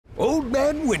Old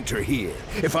Man Winter here.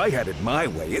 If I had it my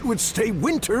way, it would stay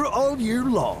winter all year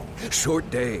long. Short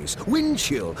days, wind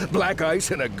chill, black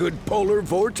ice, and a good polar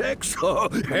vortex. Oh,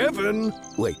 heaven!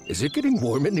 Wait, is it getting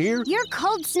warm in here? Your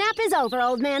cold snap is over,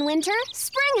 Old Man Winter.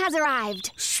 Spring has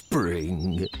arrived.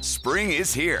 Spring. Spring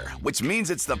is here, which means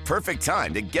it's the perfect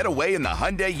time to get away in the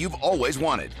Hyundai you've always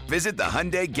wanted. Visit the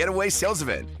Hyundai Getaway Sales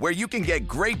Event, where you can get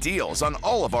great deals on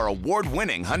all of our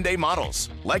award-winning Hyundai models,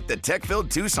 like the tech-filled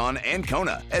Tucson and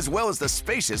Kona, as well as the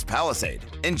spacious Palisade.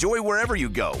 Enjoy wherever you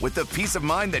go with the peace of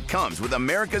mind that comes with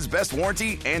America's best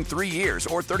warranty and 3 years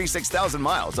or 36,000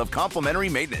 miles of complimentary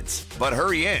maintenance. But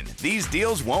hurry in, these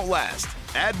deals won't last.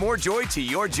 Add more joy to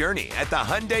your journey at the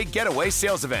Hyundai Getaway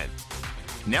Sales Event.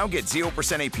 Now get 0%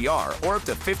 APR or up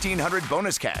to $1,500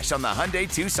 bonus cash on the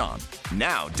Hyundai Tucson.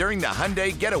 Now, during the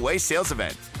Hyundai Getaway Sales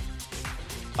Event.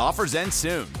 Offers end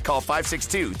soon. Call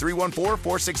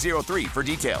 562-314-4603 for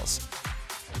details.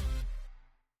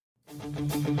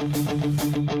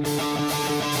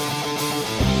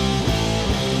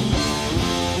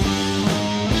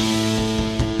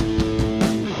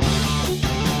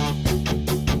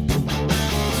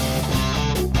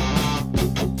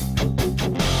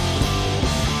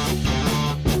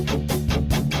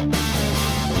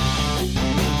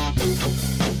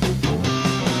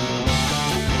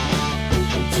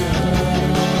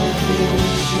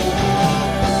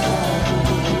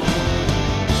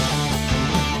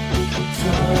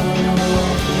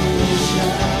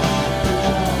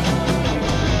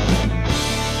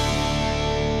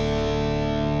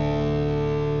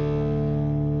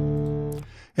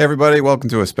 Hey everybody, welcome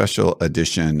to a special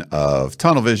edition of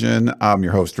Tunnel Vision. I'm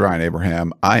your host, Ryan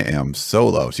Abraham. I am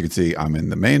solo. So you can see I'm in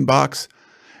the main box,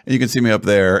 and you can see me up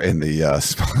there in the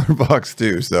smaller box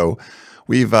too. So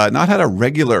we've not had a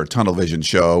regular Tunnel Vision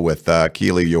show with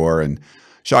Keely Eure and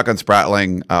Shotgun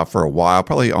Spratling for a while,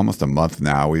 probably almost a month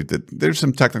now. There's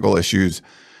some technical issues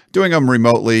doing them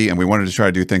remotely, and we wanted to try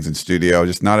to do things in studio.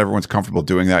 Just not everyone's comfortable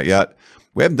doing that yet.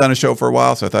 We haven't done a show for a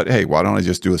while, so I thought, hey, why don't I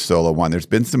just do a solo one? There's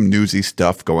been some newsy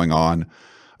stuff going on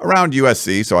around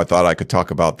USC, so I thought I could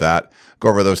talk about that, go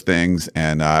over those things.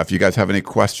 And if you guys have any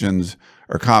questions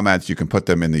or comments, you can put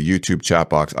them in the YouTube chat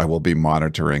box. I will be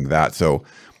monitoring that. So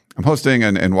I'm hosting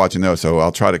and watching those, so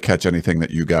I'll try to catch anything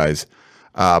that you guys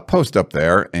post up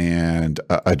there and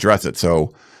address it.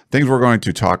 So things we're going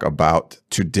to talk about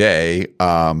today,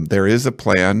 there is a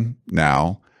plan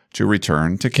now to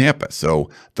return to campus. So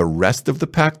the rest of the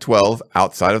Pac-12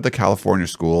 outside of the California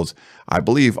schools, I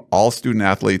believe all student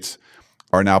athletes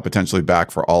are now potentially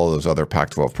back for all of those other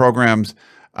Pac-12 programs.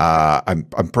 I'm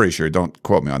pretty sure, don't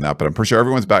quote me on that, but I'm pretty sure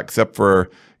everyone's back except for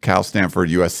Cal, Stanford,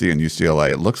 USC, and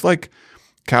UCLA. It looks like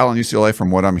Cal and UCLA, from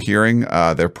what I'm hearing,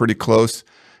 they're pretty close.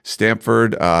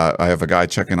 Stanford, I have a guy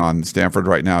checking on Stanford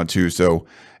right now too. So,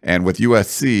 and with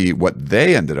USC, what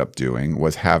they ended up doing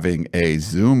was having a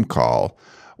Zoom call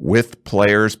with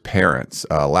players' parents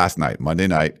last night, Monday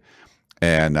night.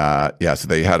 And so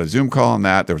they had a Zoom call on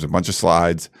that. There was a bunch of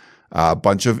slides, a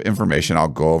bunch of information. I'll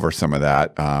go over some of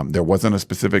that. There wasn't a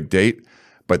specific date,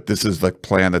 but this is the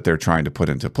plan that they're trying to put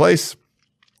into place.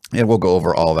 And we'll go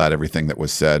over all that, everything that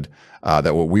was said,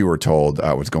 that what we were told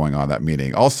was going on that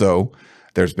meeting. Also,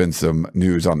 there's been some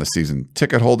news on the season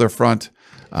ticket holder front.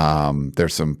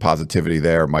 There's some positivity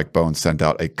there. Mike Bohn sent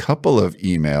out a couple of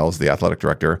emails, the athletic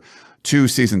director, to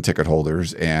season ticket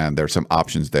holders, and there's some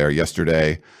options there.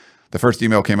 Yesterday, the first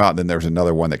email came out, and then there's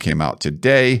another one that came out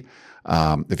today.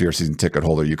 If you're a season ticket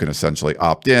holder, you can essentially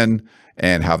opt in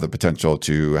and have the potential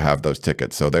to have those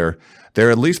tickets. So they're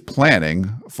at least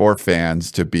planning for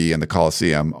fans to be in the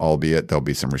Coliseum, albeit there'll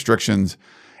be some restrictions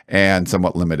and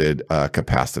somewhat limited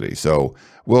capacity. So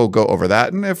we'll go over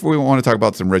that. And if we want to talk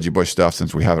about some Reggie Bush stuff,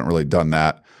 since we haven't really done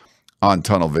that on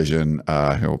Tunnel Vision,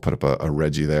 here we'll put up a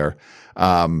Reggie there.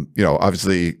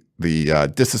 Obviously the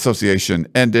disassociation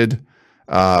ended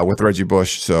with Reggie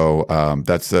Bush, so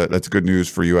that's good news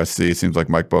for USC. It seems like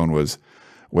Mike Bohn was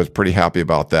pretty happy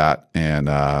about that, and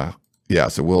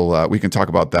so we can talk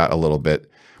about that a little bit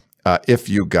if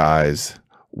you guys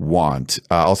want.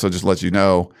 Also, just let you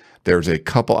know, there's a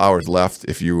couple hours left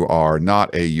if you are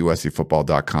not a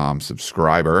USCFootball.com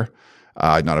subscriber,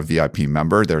 not a VIP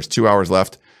member. There's 2 hours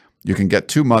left. You can get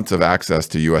 2 months of access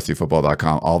to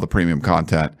USCFootball.com, all the premium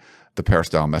content, the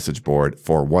Peristyle message board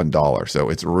for $1. So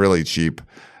it's really cheap.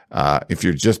 If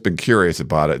you've just been curious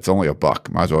about it, it's only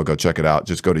 $1. Might as well go check it out.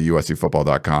 Just go to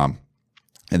USCFootball.com,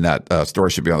 and that story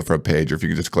should be on the front page. Or if you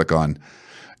can just click on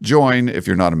join if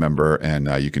you're not a member, and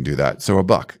you can do that. So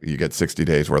 $1, you get 60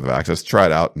 days worth of access. Try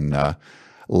it out and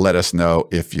let us know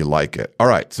if you like it. All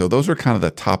right, so those are kind of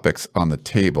the topics on the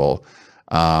table.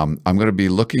 I'm going to be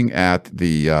looking at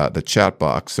the chat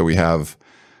box. So we have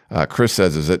Chris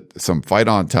says, "Is it some fight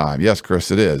on time?" Yes, Chris,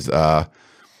 it is.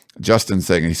 Justin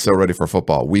saying he's so ready for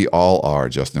football. We all are,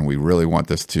 Justin. We really want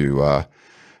this to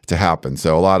happen.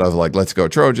 So a lot of like, let's go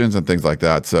Trojans and things like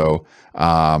that. So,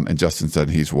 and Justin said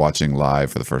he's watching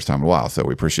live for the first time in a while. So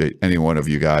we appreciate any one of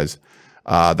you guys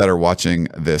that are watching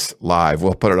this live.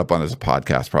 We'll put it up on as a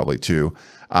podcast probably too.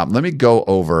 Let me go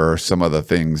over some of the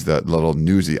things, that little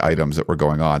newsy items that were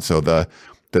going on. So the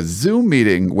Zoom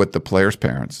meeting with the players'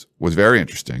 parents was very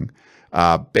interesting.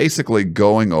 Basically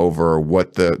going over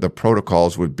what the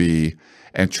protocols would be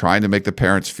and trying to make the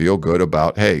parents feel good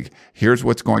about, hey, here's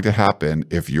what's going to happen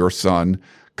if your son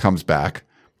comes back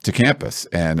to campus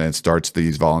and starts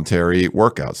these voluntary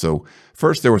workouts. So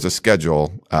first there was a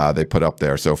schedule they put up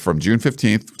there. So from June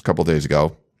 15th, a couple of days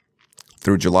ago,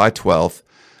 through July 12th,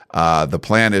 the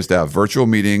plan is to have virtual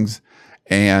meetings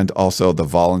and also the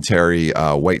voluntary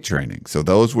weight training. So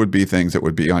those would be things that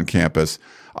would be on campus.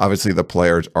 Obviously, the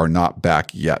players are not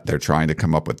back yet. They're trying to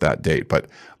come up with that date, but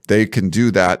they can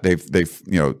do that. They've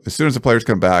as soon as the players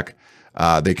come back,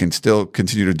 they can still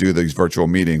continue to do these virtual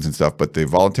meetings and stuff. But the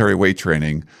voluntary weight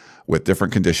training with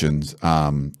different conditions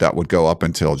that would go up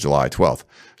until July 12th.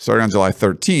 Starting on July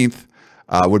 13th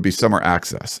would be summer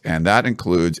access, and that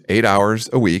includes 8 hours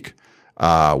a week,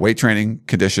 weight training,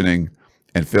 conditioning,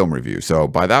 and film review. So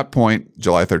by that point,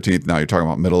 July 13th, now you're talking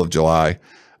about middle of July.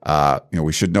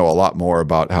 We should know a lot more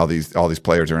about how all these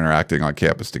players are interacting on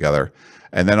campus together.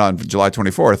 And then on July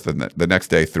 24th, and the next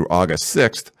day through August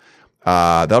 6th,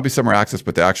 that'll be summer access,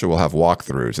 but they actually will have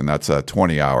walkthroughs, and that's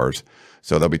 20 hours.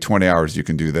 So there'll be 20 hours you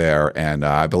can do there. And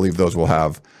I believe those will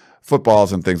have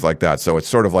footballs and things like that. So it's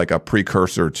sort of like a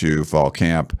precursor to fall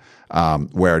camp,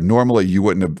 where normally you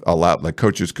wouldn't have allowed, like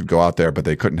coaches could go out there, but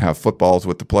they couldn't have footballs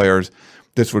with the players.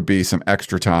 This would be some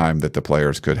extra time that the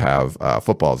players could have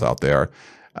footballs out there.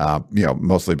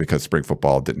 Mostly because spring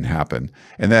football didn't happen.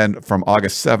 And then from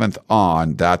August 7th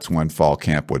on, that's when fall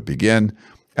camp would begin.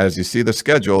 As you see the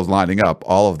schedules lining up,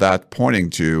 all of that pointing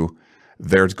to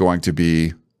there's going to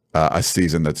be a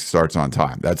season that starts on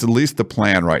time. That's at least the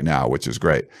plan right now, which is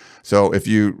great. So if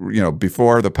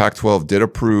before the Pac-12 did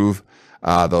approve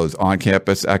those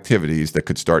on-campus activities that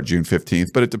could start June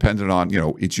 15th, but it depended on,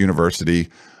 each university,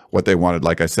 what they wanted.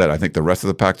 Like I said, I think the rest of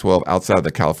the Pac-12 outside of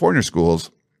the California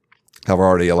schools have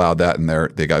already allowed that, and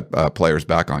they got players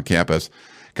back on campus.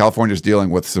 California's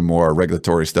dealing with some more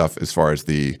regulatory stuff as far as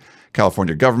the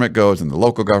California government goes and the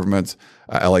local governments.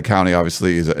 LA County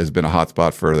obviously has been a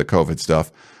hotspot for the COVID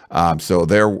stuff. So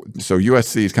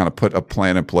USC's kind of put a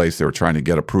plan in place. They were trying to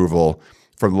get approval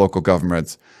from the local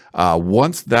governments.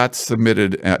 Once that's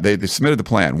submitted, they submitted the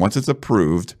plan. Once it's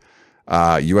approved,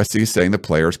 USC is saying the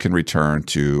players can return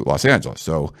to Los Angeles.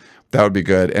 So that would be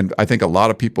good. And I think a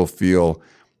lot of people feel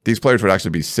these players would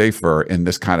actually be safer in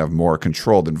this kind of more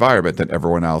controlled environment than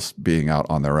everyone else being out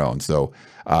on their own. So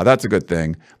that's a good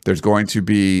thing. There's going to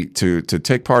be, to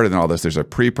take part in all this, there's a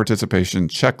pre-participation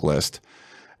checklist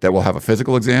that will have a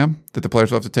physical exam that the players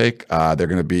will have to take. They're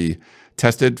going to be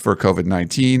tested for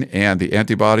COVID-19 and the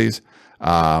antibodies.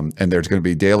 And there's going to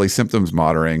be daily symptoms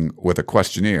monitoring with a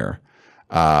questionnaire.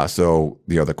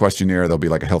 The questionnaire, there'll be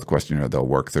like a health questionnaire they'll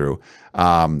work through.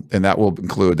 And that will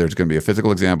include, there's going to be a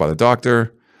physical exam by the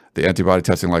doctor, the antibody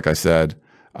testing, like I said.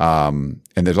 And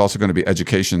there's also going to be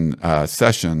education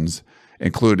sessions,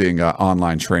 including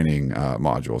online training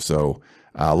modules. So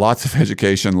lots of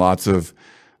education, lots of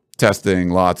testing,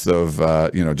 lots of,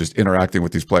 just interacting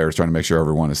with these players, trying to make sure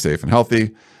everyone is safe and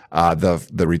healthy.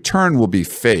 The return will be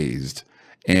phased.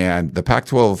 And the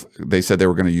Pac-12, they said they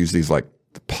were going to use these like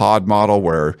pod model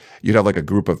where you'd have like a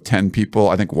group of 10 people.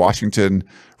 I think Washington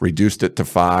reduced it to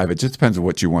 5. It just depends on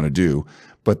what you want to do.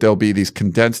 But there'll be these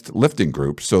condensed lifting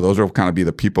groups. So those will kind of be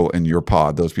the people in your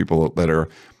pod, those people that are,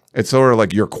 it's sort of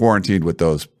like you're quarantined with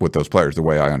those players, the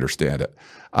way I understand it.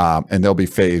 And they'll be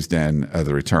phased in at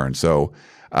the return. So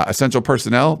essential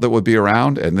personnel that would be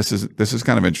around, and this is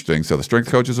kind of interesting. So the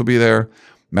strength coaches will be there,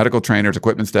 medical trainers,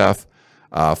 equipment staff,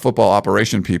 football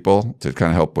operation people to kind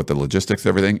of help with the logistics,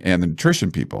 everything, and the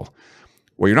nutrition people.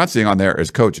 What you're not seeing on there is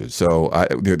coaches. So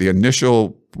the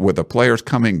initial, with the players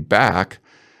coming back,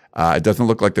 it doesn't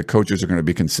look like the coaches are going to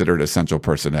be considered essential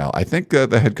personnel. I think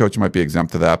the head coach might be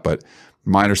exempt to that, but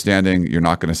my understanding, you're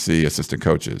not going to see assistant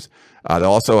coaches. They'll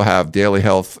also have daily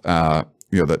health.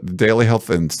 The daily health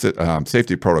and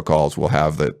safety protocols will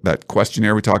have that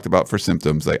questionnaire we talked about for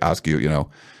symptoms. They ask you,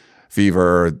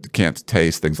 fever, can't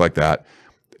taste, things like that.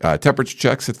 Temperature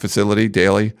checks at the facility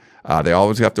daily. They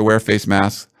always have to wear face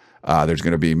masks. There's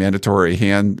going to be mandatory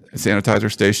hand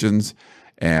sanitizer stations.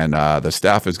 And the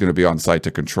staff is going to be on site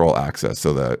to control access.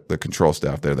 So the control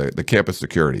staff there, the campus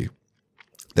security,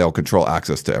 they'll control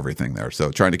access to everything there.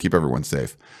 So trying to keep everyone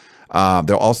safe.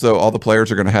 They'll also, all the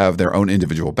players are going to have their own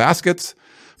individual baskets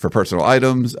for personal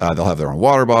items. They'll have their own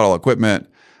water bottle, equipment.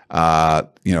 All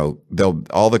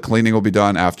the cleaning will be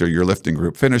done after your lifting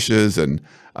group finishes, and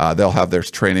they'll have their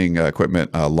training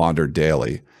equipment laundered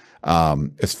daily.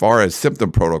 As far as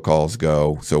symptom protocols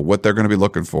go, so what they're going to be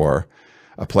looking for,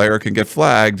 a player can get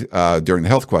flagged during the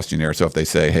health questionnaire. So if they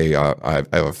say, hey, I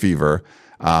have a fever,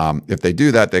 if they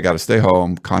do that, they got to stay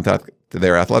home, contact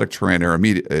their athletic trainer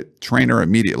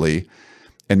immediately,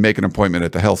 and make an appointment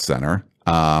at the health center.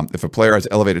 If a player has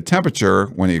elevated temperature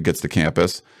when he gets to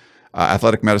campus,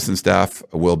 athletic medicine staff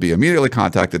will be immediately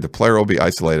contacted. The player will be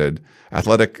isolated.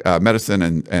 Athletic medicine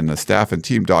and the staff and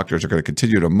team doctors are going to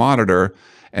continue to monitor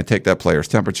and take that player's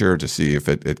temperature to see if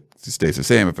it stays the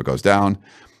same, if it goes down.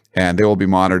 And they will be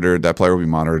monitored. That player will be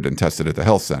monitored and tested at the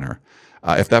health center.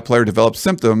 If that player develops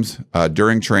symptoms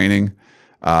during training,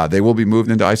 they will be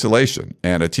moved into isolation,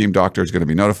 and a team doctor is going to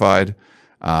be notified.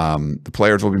 The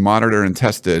players will be monitored and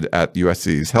tested at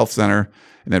USC's health center.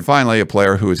 And then finally, a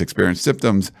player who has experienced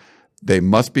symptoms, they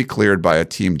must be cleared by a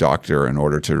team doctor in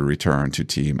order to return to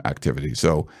team activity.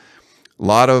 So a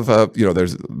lot of,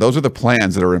 those are the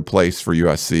plans that are in place for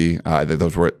USC.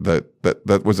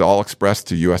 That was all expressed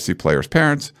to USC players'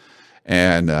 parents,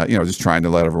 and just trying to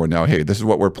let everyone know, hey, this is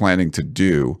what we're planning to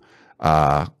do,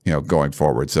 going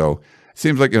forward. So it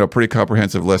seems like a pretty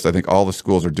comprehensive list. I think all the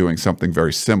schools are doing something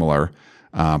very similar,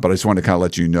 but I just wanted to kind of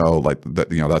let you know, like that,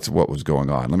 that's what was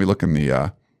going on. Let me look in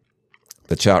the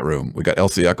chat room. We got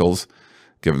Elsie Eccles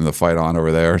giving the fight on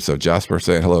over there. So Jasper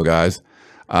saying hello, guys.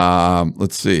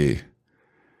 Let's see.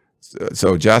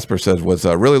 So Jasper says, was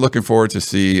really looking forward to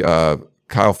see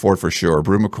Kyle Ford for sure.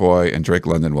 Brew McCoy and Drake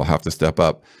London will have to step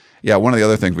up. Yeah, one of the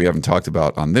other things we haven't talked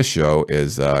about on this show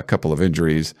is a couple of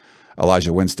injuries.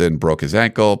 Elijah Winston broke his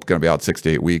ankle, going to be out 6 to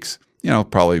 8 weeks,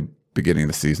 probably beginning of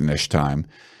the season-ish time.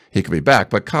 He could be back.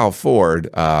 But Kyle Ford,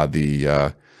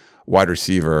 the wide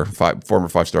receiver, former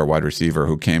five-star wide receiver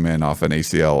who came in off an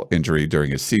ACL injury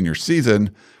during his senior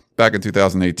season back in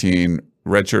 2018,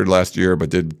 redshirted last year, but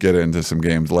did get into some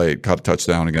games late, caught a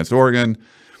touchdown against Oregon.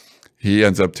 He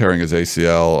ends up tearing his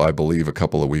ACL, I believe, a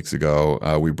couple of weeks ago.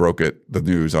 We broke the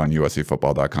news on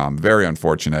USCFootball.com. Very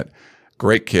unfortunate.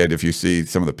 Great kid. If you see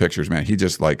some of the pictures, man, he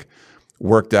just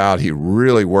worked out. He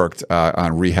really worked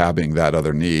on rehabbing that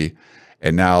other knee,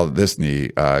 and now this knee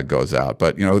goes out.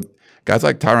 But, guys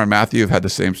like Tyrann Mathieu have had the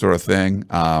same sort of thing.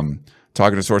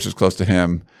 Talking to sources close to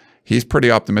him, he's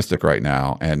pretty optimistic right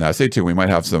now. And stay tuned. We might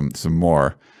have some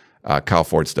more Kyle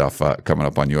Ford stuff coming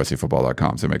up on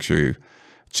USCFootball.com. So make sure you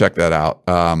check that out.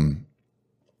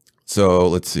 So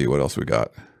let's see what else we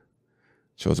got.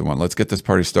 Chosen one. Let's get this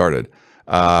party started.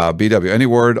 BW, any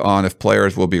word on if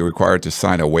players will be required to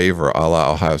sign a waiver a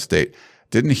la Ohio State?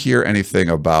 Didn't hear anything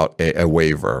about a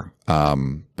waiver.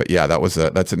 But yeah,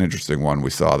 that's an interesting one. We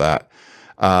saw that.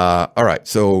 All right.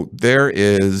 So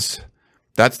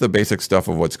that's the basic stuff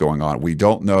of what's going on. We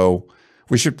don't know.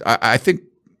 I think,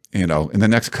 in the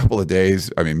next couple of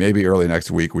days, maybe early next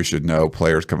week, we should know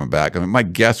players coming back. My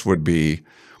guess would be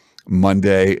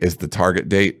Monday is the target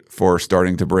date for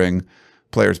starting to bring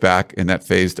players back in that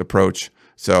phased approach.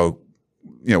 So,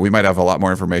 we might have a lot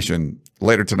more information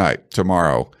later tonight,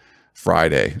 tomorrow,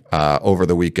 Friday, over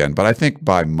the weekend. But I think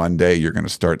by Monday, you're going to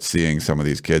start seeing some of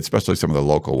these kids, especially some of the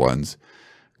local ones,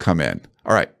 come in.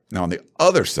 All right. Now, on the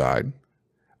other side,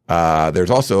 there's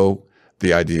also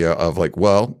the idea of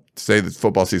say the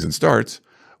football season starts,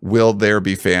 will there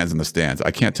be fans in the stands?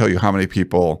 I can't tell you how many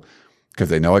people, because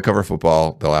they know I cover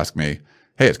football, they'll ask me,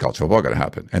 hey, is college football going to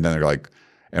happen? And then they're like,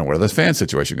 and what are this fan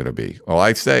situation going to be? Well,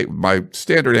 I say my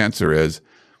standard answer is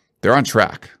they're on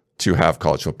track to have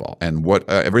college football. And what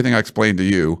everything I explained to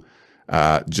you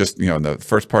in the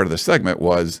first part of the segment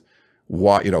was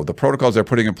what, the protocols they're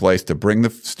putting in place to bring the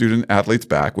student athletes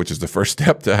back, which is the first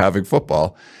step to having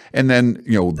football. And then,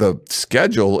 the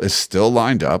schedule is still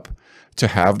lined up to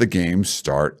have the games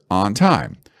start on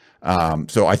time.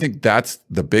 So I think that's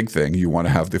the big thing. You want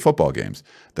to have the football games.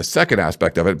 The second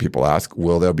aspect of it, people ask,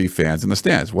 will there be fans in the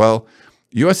stands? Well,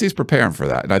 USC is preparing for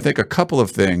that. And I think a couple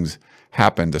of things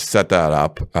happened to set that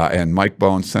up. And Mike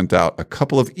Bones sent out a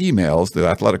couple of emails, the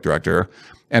athletic director,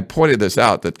 and pointed this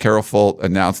out, that Carol Folt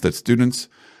announced that students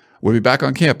would be back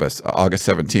on campus August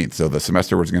 17th. So the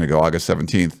semester was going to go August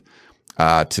 17th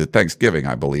to Thanksgiving,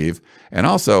 I believe. And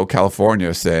also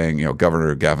California saying,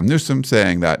 Governor Gavin Newsom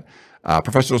saying that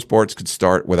professional sports could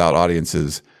start without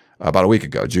audiences about a week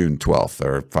ago, June 12th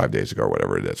or 5 days ago, or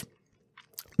whatever it is.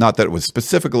 Not that it was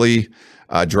specifically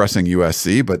addressing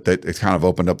USC, but that it kind of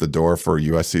opened up the door for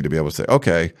USC to be able to say,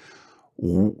 okay,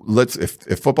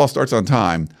 if football starts on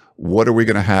time, what are we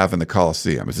going to have in the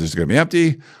Coliseum? Is this going to be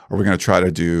empty, or are we going to try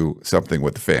to do something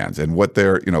with the fans? And what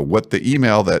the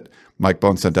email that Mike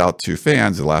Bohn sent out to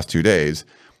fans the last 2 days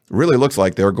really looks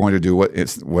like they're going to do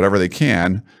whatever they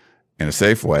can in a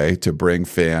safe way to bring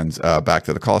fans back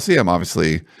to the Coliseum,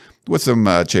 obviously with some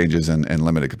changes and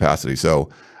limited capacity. So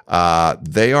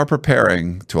they are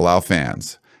preparing to allow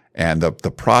fans, and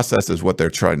the process is what they're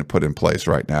trying to put in place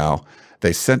right now.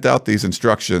 They sent out these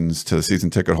instructions to the season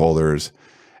ticket holders,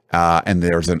 and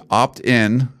there's an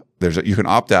opt-in. You can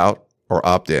opt out or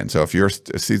opt in. So if you're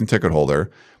a season ticket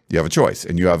holder, you have a choice,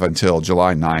 and you have until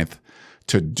July 9th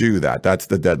to do that. That's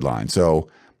the deadline. So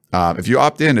if you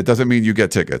opt in, it doesn't mean you get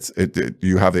tickets.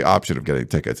 You have the option of getting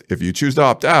tickets. If you choose to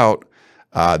opt out,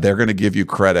 they're going to give you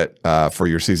credit for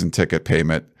your season ticket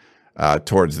payment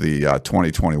towards the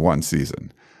 2021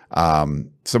 season.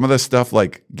 Some of this stuff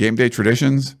like game day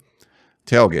traditions,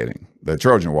 tailgating, the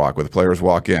Trojan Walk where the players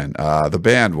walk in, the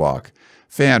band walk,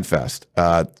 Fan Fest,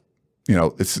 they're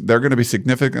going to be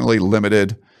significantly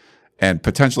limited and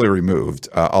potentially removed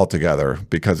altogether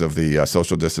because of the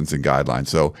social distancing guidelines.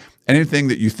 So anything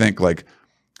that you think like,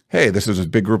 hey, this is a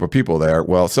big group of people there,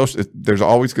 well, there's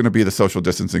always going to be the social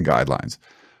distancing guidelines.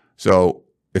 So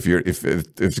if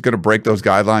it's going to break those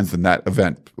guidelines, then that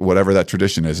event, whatever that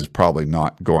tradition is probably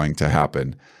not going to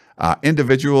happen.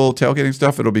 Individual tailgating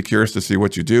stuff, it'll be curious to see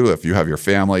what you do. If you have your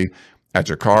family at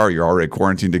your car, you're already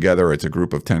quarantined together, it's a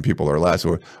group of 10 people or less,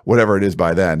 or whatever it is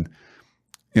by then,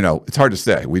 it's hard to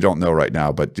say. We don't know right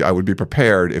now, but I would be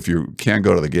prepared if you can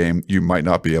go to the game, you might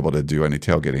not be able to do any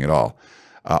tailgating at all.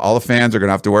 All the fans are going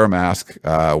to have to wear a mask,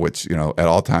 which, at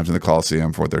all times in the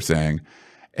Coliseum for what they're saying.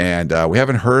 And we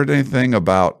haven't heard anything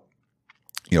about,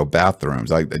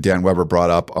 bathrooms. Dan Weber brought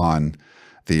up on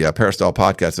the Peristyle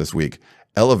podcast this week,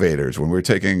 elevators. When we're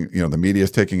taking, the media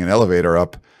is taking an elevator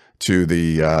up to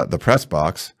the press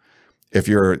box. If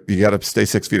you got to stay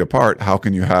 6 feet apart, how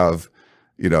can you have,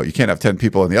 you can't have 10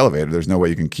 people in the elevator. There's no way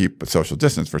you can keep a social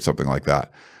distance for something like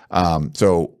that.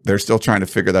 So they're still trying to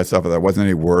figure that stuff out. There wasn't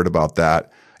any word about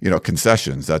that.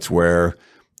 Concessions, that's where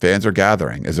fans are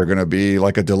gathering. Is there going to be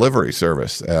like a delivery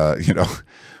service?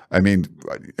 I mean,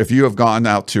 if you have gone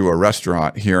out to a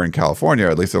restaurant here in California,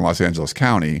 at least in Los Angeles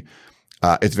County,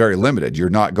 it's very limited. You're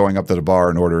not going up to the bar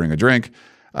and ordering a drink.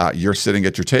 You're sitting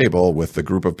at your table with the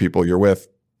group of people you're with,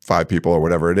 5 people or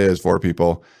whatever it is, 4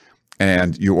 people,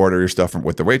 and you order your stuff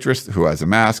with the waitress who has a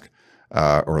mask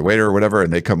or a waiter or whatever,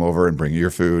 and they come over and bring you your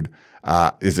food.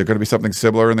 Is there going to be something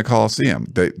similar in the Coliseum?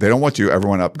 They don't want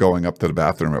everyone going up to the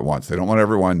bathroom at once. They don't want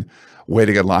everyone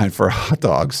waiting in line for a hot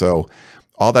dog. So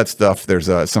all that stuff, there's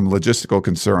some logistical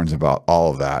concerns about all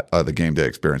of that, the game day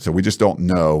experience. So we just don't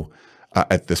know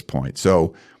at this point.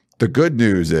 So the good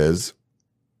news is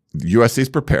USC is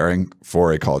preparing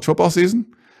for a college football season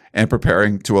and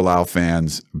preparing to allow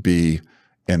fans be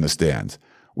in the stands.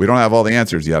 We don't have all the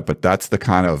answers yet, but that's the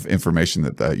kind of information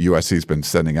that the USC has been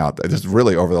sending out. Just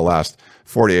really over the last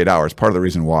 48 hours, part of the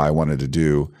reason why I wanted to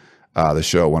do the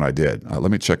show when I did.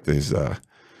 Let me check these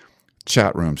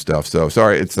chat room stuff. So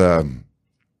sorry, it's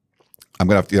I'm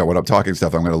gonna have to, when I'm talking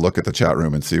stuff, I'm gonna look at the chat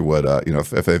room and see what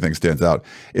if anything stands out.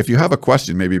 If you have a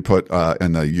question, maybe put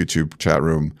in the YouTube chat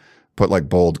room, put like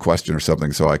bold question or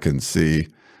something so I can see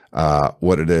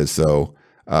what it is. So.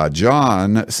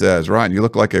 John says, Ryan, you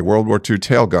look like a World War II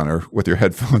tail gunner with your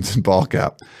headphones and ball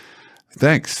cap.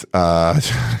 Thanks.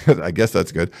 I guess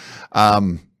that's good.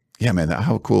 Yeah, man,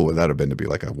 how cool would that have been to be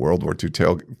like a World War II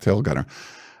tail gunner?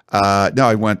 No,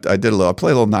 I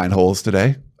played a little 9 holes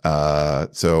today.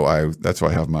 So that's why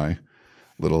I have my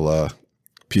little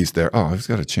piece there. Oh, I've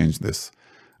got to change this.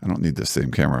 I don't need the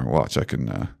same camera and watch. I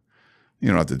can, you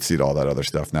don't have to see all that other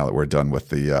stuff now that we're done with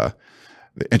the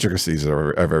intricacies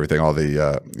of everything, all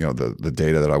the the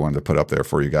data that I wanted to put up there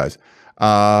for you guys.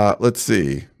 Let's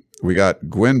see. We got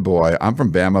Gwyn Boy. I'm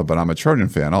from Bama, but I'm a Trojan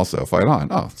fan also. Fight on.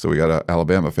 Oh, so we got an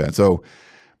Alabama fan. So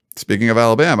speaking of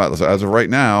Alabama, as of right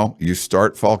now, you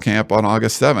start fall camp on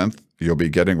August 7th. You'll be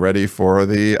getting ready for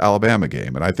the Alabama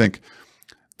game. And I think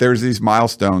there's these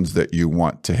milestones that you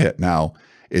want to hit. Now,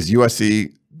 is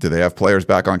USC, do they have players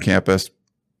back on campus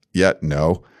yet?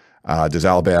 No. Does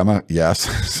Alabama? Yes.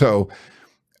 So,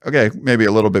 okay, maybe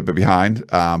a little bit behind,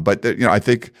 but I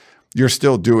think you're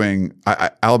still doing.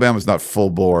 Alabama's not full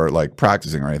bore like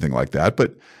practicing or anything like that,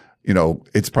 but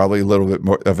it's probably a little bit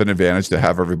more of an advantage to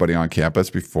have everybody on campus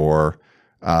before,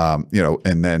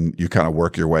 and then you kind of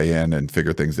work your way in and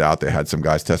figure things out. They had some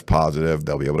guys test positive;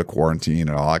 they'll be able to quarantine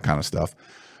and all that kind of stuff.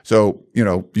 So,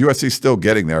 USC is still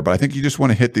getting there, but I think you just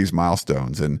want to hit these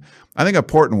milestones. And I think an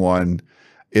important one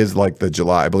is like the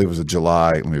July, I believe it was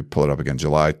let me pull it up again,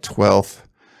 July 12th,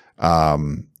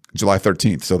 July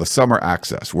 13th. So the summer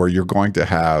access, where you're going to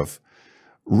have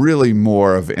really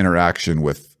more of interaction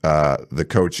with the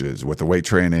coaches, with the weight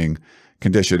training,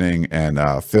 conditioning,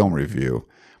 and film review.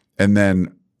 And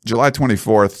then July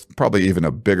 24th, probably even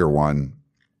a bigger one,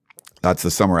 that's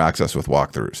the summer access with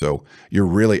walkthrough. So you're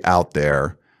really out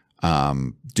there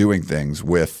doing things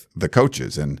with the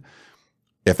coaches. And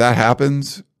if that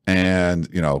happens and,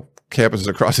 campuses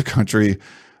across the country,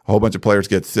 a whole bunch of players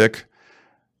get sick,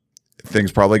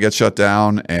 things probably get shut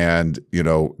down and,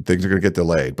 things are going to get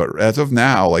delayed. But as of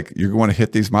now, like, you're going to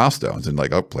hit these milestones and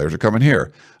like, players are coming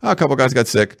here. A couple guys got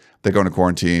sick. They go into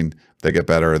quarantine. They get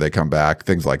better. They come back,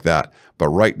 things like that. But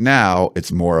right now,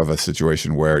 it's more of a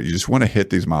situation where you just want to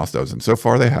hit these milestones. And so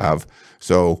far they have.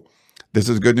 So this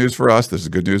is good news for us. This is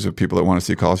good news for people that want to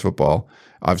see college football.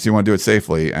 Obviously, you want to do it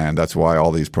safely. And that's why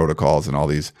all these protocols and all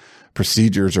these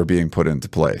procedures are being put into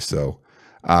place. So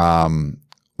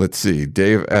let's see.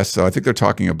 Dave S. So I think they're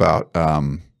talking about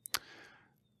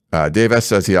Dave S.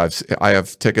 says I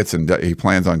have tickets and he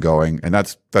plans on going. And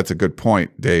that's a good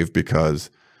point, Dave, because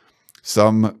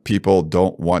some people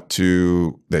don't want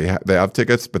to, they have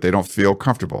tickets, but they don't feel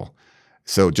comfortable.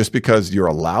 So just because you're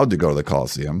allowed to go to the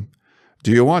Coliseum,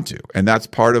 do you want to? And that's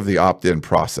part of the opt-in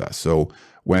process. So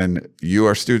when you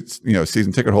are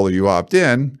season ticket holder, you opt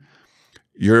in,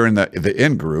 you're in the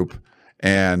in group,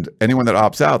 and anyone that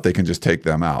opts out, they can just take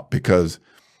them out because,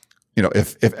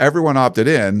 if everyone opted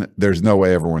in, there's no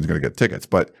way everyone's going to get tickets.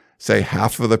 But say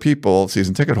half of the people,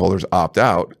 season ticket holders, opt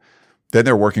out, then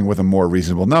they're working with a more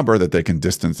reasonable number that they can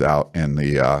distance out in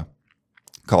the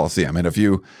Coliseum. And if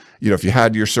you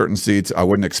had your certain seats, I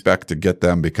wouldn't expect to get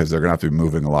them because they're going to have to be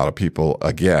moving a lot of people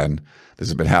again. This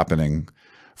has been happening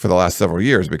for the last several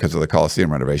years because of the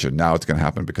Coliseum renovation. Now it's going to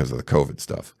happen because of the COVID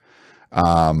stuff.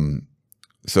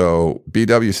 So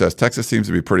BW says Texas seems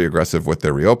to be pretty aggressive with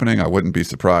their reopening. I wouldn't be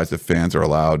surprised if fans are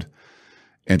allowed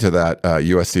into that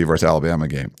USC versus Alabama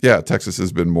game. Yeah, Texas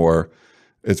has been more.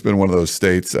 It's been one of those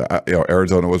states.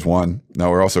 Arizona was one. Now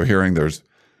we're also hearing there's,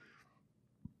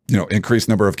 increased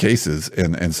number of cases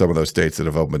in some of those states that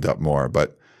have opened up more.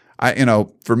 But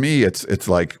for me, it's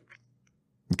like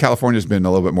California's been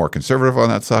a little bit more conservative on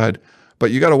that side. But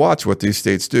you got to watch what these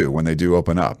states do when they do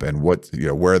open up, and what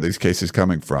where are these cases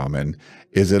coming from, and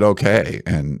is it okay,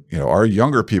 and are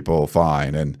younger people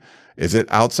fine, and is it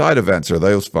outside events, are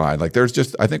those fine? Like I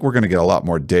think we're going to get a lot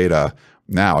more data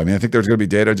now. I mean, I think there's going to be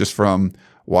data just from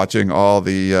watching all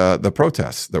the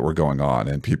protests that were going on,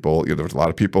 and people, there was a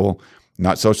lot of people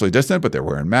not socially distant, but they're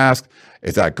wearing masks.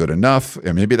 Is that good enough?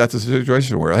 And maybe that's a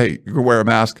situation where, hey, you can wear a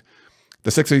mask. The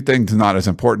 6 feet thing's not as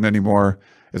important anymore.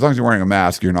 As long as you're wearing a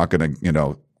mask, you're not going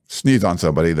to, sneeze on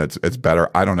somebody. It's better.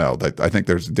 I don't know. I think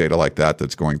there's data like that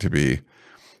that's going to be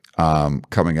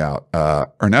coming out.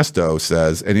 Ernesto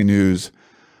says, any news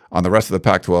on the rest of the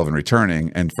Pac-12 and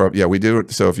returning? And we do.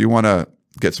 So if you want to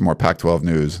get some more Pac-12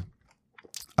 news,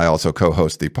 I also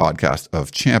co-host the podcast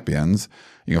of Champions.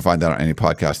 You can find that on any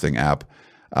podcasting app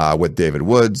with David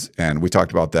Woods. And we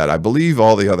talked about that. I believe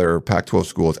all the other Pac-12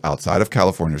 schools outside of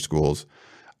California schools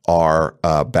are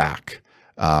back.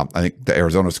 I think the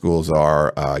Arizona schools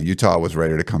are. Utah was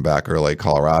ready to come back early.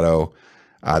 Colorado,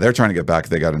 they're trying to get back.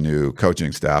 They got a new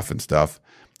coaching staff and stuff.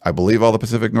 I believe all the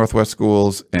Pacific Northwest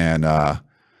schools, and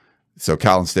so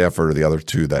Cal and Stanford are the other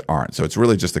two that aren't. So it's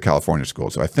really just the California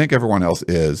schools. So I think everyone else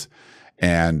is.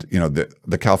 And,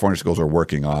 the California schools are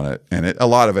working on it. And a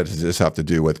lot of it just have to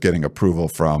do with getting approval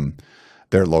from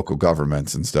their local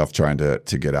governments and stuff, trying to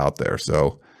get out there.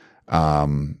 So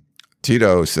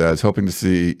Tito says, hoping to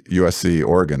see USC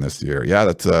Oregon this year. Yeah,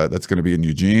 that's going to be in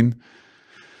Eugene.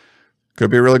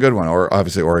 Could be a really good one. Or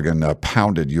obviously Oregon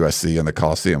pounded USC in the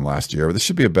Coliseum last year. But this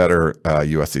should be a better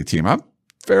USC team. I'm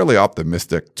fairly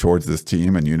optimistic towards this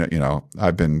team. And,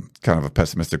 I've been kind of a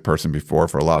pessimistic person before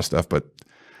for a lot of stuff, but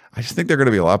I just think they're going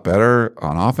to be a lot better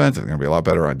on offense. They're going to be a lot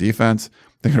better on defense.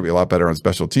 They're going to be a lot better on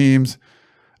special teams.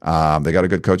 They got a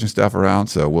good coaching staff around,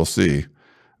 so we'll see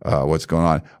what's going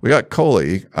on. We got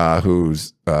Coley,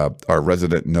 who's our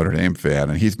resident Notre Dame fan,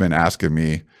 and he's been asking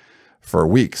me for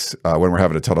weeks when we're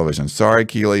having a television. Sorry,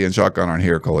 Keely and Shotgun aren't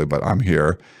here, Coley, but I'm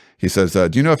here. He says,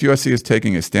 do you know if USC is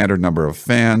taking a standard number of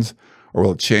fans, or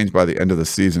will it change by the end of the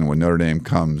season when Notre Dame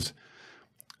comes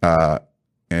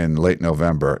in late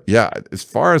November? Yeah, as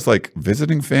far as like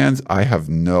visiting fans, I have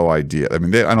no idea. I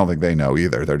mean, I don't think they know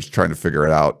either. They're just trying to figure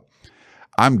it out.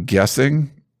 I'm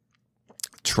guessing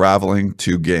traveling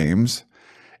to games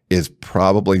is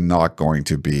probably not going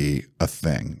to be a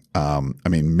thing. I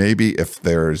mean, maybe if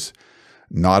there's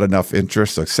not enough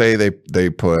interest, like say they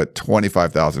put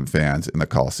 25,000 fans in the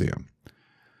Coliseum.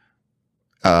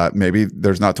 Maybe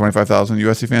there's not 25,000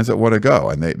 USC fans that want to go,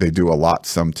 and they do allot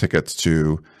some tickets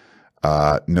to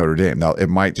Notre Dame. Now, it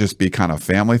might just be kind of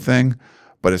family thing,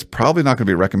 but it's probably not going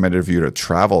to be recommended for you to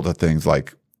travel to things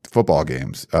like football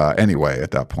games anyway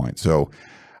at that point. So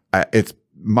it's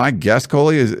my guess,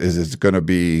 Coley, is it's going to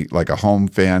be like a home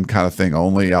fan kind of thing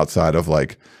only, outside of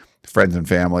like friends and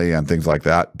family and things like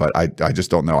that. But I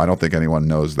just don't know. I don't think anyone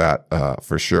knows that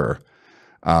for sure.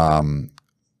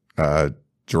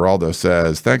 Geraldo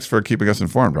says, thanks for keeping us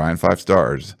informed, Ryan. 5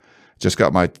 stars. Just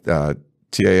got my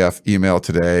TAF email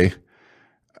today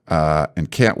and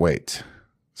can't wait.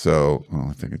 So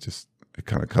I think it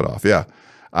kind of cut off. Yeah.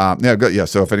 Yeah, good. Yeah.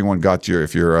 So if anyone got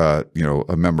if you're a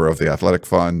member of the athletic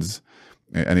funds,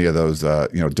 any of those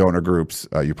donor groups,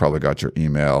 you probably got your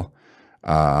email.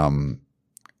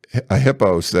 A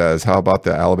Hippo says, how about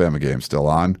the Alabama game still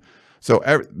on? So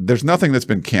there's nothing that's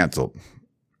been canceled.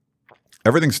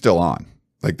 Everything's still on.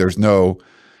 Like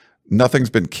nothing's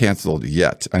been canceled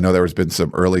yet. I know there has been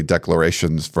some early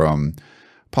declarations from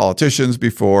politicians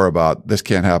before about this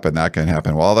can't happen, that can't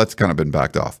happen. Well, that's kind of been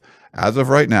backed off. As of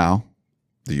right now,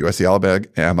 the USC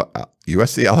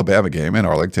Alabama game in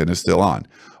Arlington is still on.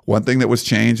 One thing that was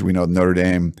changed, we know Notre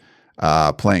Dame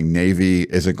playing Navy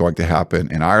isn't going to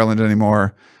happen in Ireland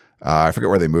anymore. I forget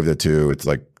where they moved it to. It's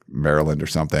like Maryland or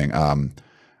something.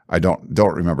 I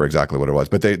don't remember exactly what it was,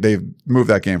 but they moved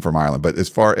that game from Ireland. But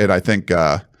I think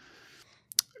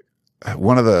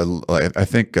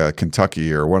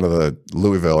Kentucky or one of the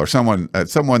Louisville or someone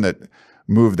that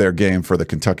moved their game for the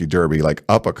Kentucky Derby like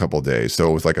up a couple days. So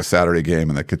it was like a Saturday game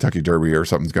and the Kentucky Derby or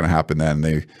something's going to happen then.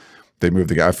 They moved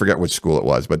the guy. I forget which school it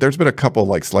was, but there's been a couple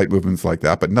like slight movements like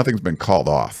that, but nothing's been called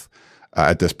off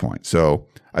at this point. So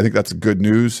I think that's good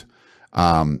news.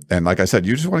 And like I said,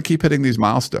 you just want to keep hitting these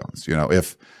milestones.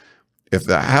 If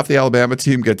half the Alabama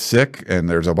team gets sick and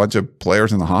there's a bunch of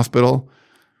players in the hospital,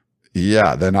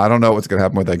 yeah, then I don't know what's going to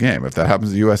happen with that game. If that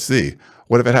happens to USC,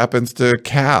 what if it happens to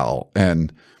Cal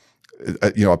and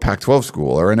a Pac-12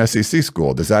 school or an SEC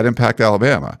school? Does that impact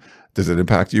Alabama? Does it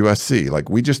impact USC? Like,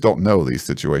 we just don't know these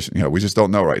situations. We just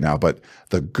don't know right now. But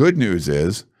the good news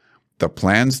is the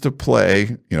plans to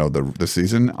play, the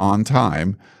season on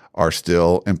time are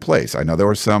still in place. I know there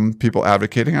were some people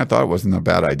advocating. I thought it wasn't a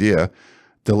bad idea.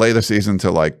 Delay the season to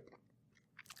like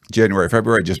January,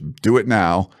 February. Just do it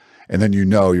now, and then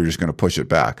you're just going to push it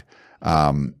back.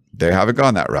 They haven't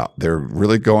gone that route. They're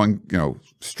really going,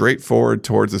 straight forward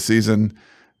towards the season.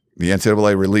 The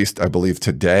NCAA released, I believe,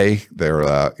 today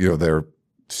their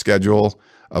schedule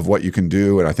of what you can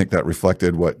do, and I think that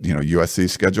reflected what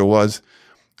USC's schedule was,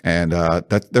 and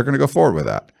that they're going to go forward with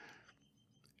that.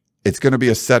 It's going to be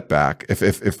a setback if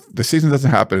the season doesn't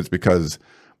happen. It's because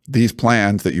these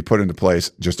plans that you put into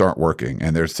place just aren't working,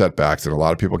 and there's setbacks and a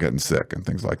lot of people getting sick and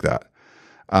things like that.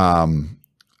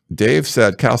 Dave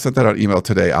said, Cal sent that out email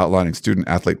today outlining student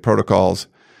athlete protocols.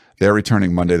 They're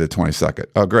returning Monday the 22nd.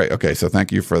 Oh, great. Okay, so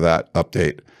thank you for that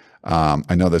update.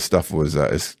 I know this stuff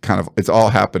it's all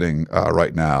happening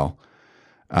right now.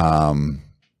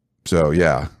 So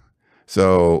yeah.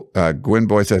 So Gwyn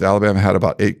Boy said Alabama had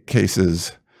about 8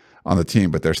 cases on the team,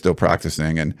 but they're still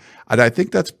practicing, and I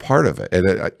think that's part of it.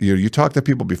 And you talk to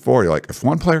people before, you're like, if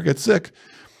one player gets sick,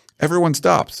 everyone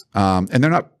stops, and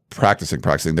they're not practicing.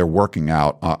 They're working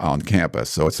out on campus,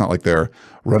 so it's not like they're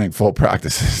running full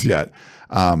practices yet.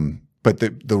 But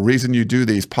the reason you do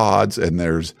these pods, and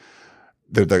there's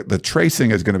the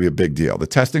tracing is going to be a big deal. The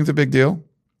testing is a big deal.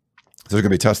 So they're going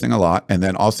to be testing a lot, and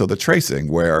then also the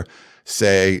tracing, where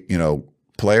say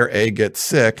player A gets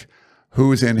sick,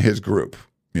 who's in his group.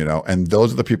 And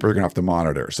those are the people you're going to have to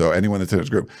monitor. So anyone that's in his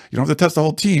group, you don't have to test the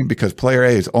whole team because player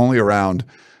A is only around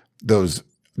those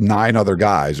 9 other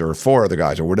guys or 4 other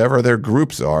guys or whatever their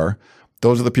groups are.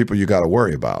 Those are the people you got to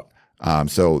worry about.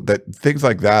 So that things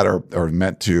like that are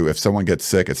meant to, if someone gets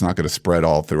sick, it's not going to spread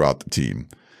all throughout the team.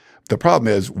 The problem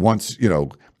is once,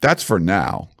 that's for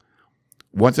now.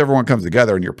 Once everyone comes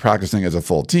together and you're practicing as a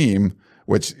full team,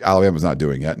 which Alabama's not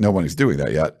doing yet, nobody's doing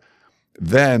that yet,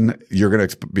 then you're going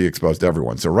to be exposed to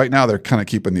everyone. So right now they're kind of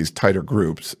keeping these tighter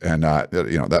groups, and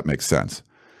that makes sense.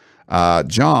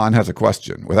 John has a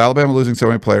question. With Alabama losing so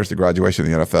many players to graduation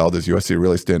in the NFL, does USC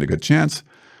really stand a good chance?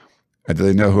 And do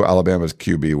they know who Alabama's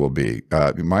QB will be?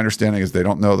 My understanding is they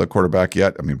don't know the quarterback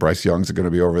yet. I mean, Bryce Young's going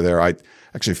to be over there. I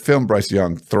actually filmed Bryce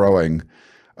Young throwing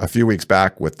a few weeks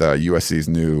back with USC's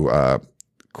new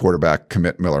quarterback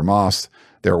commit, Miller Moss.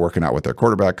 They were working out with their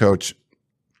quarterback coach.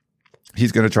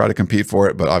 He's going to try to compete for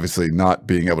it, but obviously not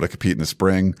being able to compete in the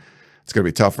spring, it's going to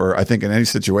be tougher. I think in any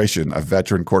situation, a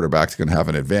veteran quarterback's going to have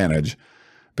an advantage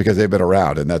because they've been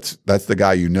around, and that's the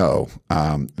guy you know.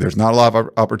 There's not a lot of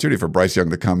opportunity for Bryce Young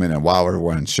to come in and wow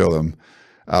everyone and show them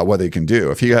what they can do.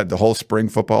 If he had the whole spring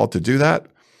football to do that,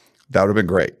 that would have been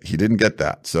great. He didn't get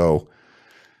that. So,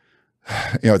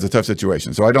 it's a tough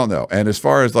situation. So I don't know. And as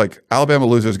far as like Alabama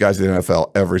loses guys in the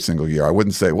NFL every single year, I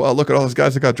wouldn't say, well, look at all those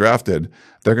guys that got drafted.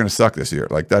 They're going to suck this year.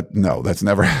 Like that. No, that's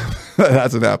never happened. That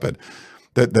hasn't happened.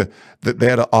 They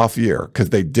had an off year because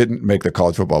they didn't make the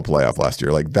college football playoff last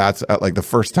year. Like that's like the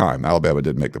first time Alabama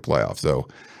didn't make the playoff. So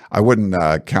I wouldn't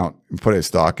put a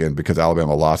stock in because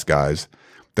Alabama lost guys.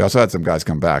 They also had some guys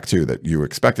come back too that you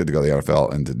expected to go to the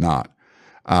NFL and did not.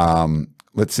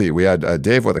 Let's see. We had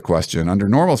Dave with a question. Under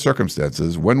normal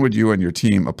circumstances, when would you and your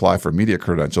team apply for media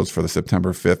credentials for the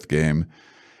September 5th game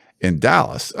in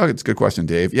Dallas? Oh, it's a good question,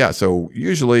 Dave. Yeah. So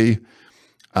usually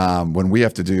when we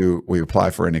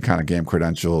apply for any kind of game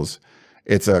credentials,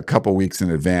 it's a couple weeks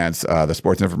in advance. The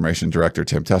sports information director,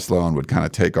 Tim Teslone, would kind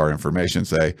of take our information,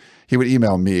 he would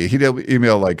email me. He'd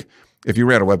email like, if you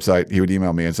ran a website, he would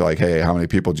email me and say like, hey, how many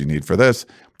people do you need for this?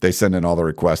 They send in all the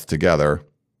requests together.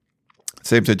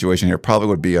 Same situation here. Probably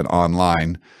would be an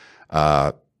online,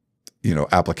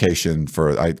 application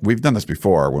for. We've done this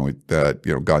before when we,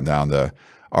 gone down to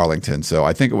Arlington. So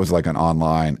I think it was like an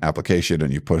online application,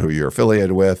 and you put who you're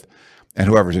affiliated with, and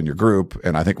whoever's in your group.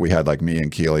 And I think we had like me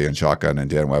and Keely and Shotgun and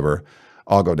Dan Weber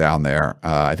all go down there.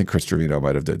 I think Chris Trevino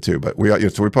might have did too. But we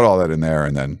put all that in there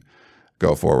and then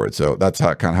go forward. So that's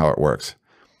kind of how it works.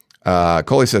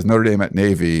 Coley says Notre Dame at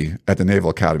the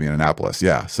Naval Academy in Annapolis.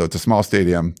 Yeah. So it's a small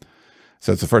stadium.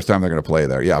 So it's the first time they're going to play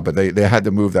there. Yeah, but they had to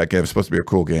move that game. It's supposed to be a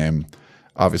cool game,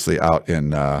 obviously out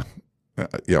in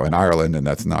in Ireland, and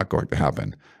that's not going to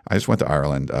happen. I just went to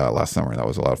Ireland last summer. That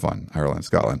was a lot of fun. Ireland,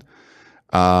 Scotland.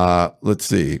 Let's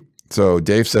see. So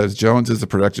Dave says Jones is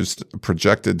the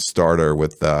projected starter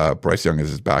with Bryce Young as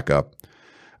his backup.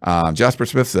 Jasper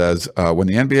Smith says when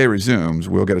the NBA resumes,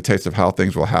 we'll get a taste of how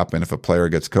things will happen if a player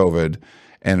gets COVID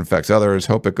and infects others.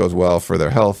 Hope it goes well for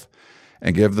their health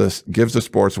and gives the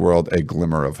sports world a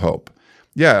glimmer of hope.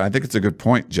 Yeah, I think it's a good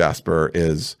point, Jasper,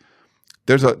 is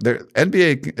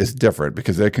NBA is different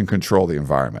because they can control the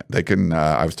environment. They can,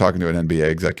 I was talking to an NBA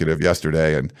executive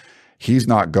yesterday, and he's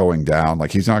not going down.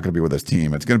 Like, he's not going to be with his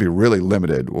team. It's going to be really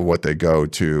limited with what they go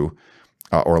to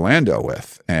Orlando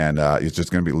with. And it's just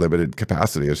going to be limited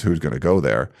capacity as who's going to go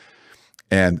there.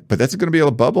 But that's going to be a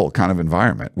bubble kind of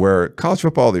environment where college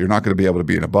football, you're not going to be able to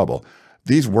be in a bubble.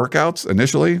 These workouts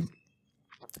initially,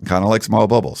 kind of like small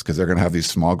bubbles, because they're going to have these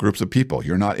small groups of people.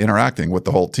 You're not interacting with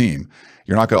the whole team.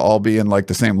 You're not going to all be in like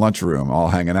the same lunchroom, all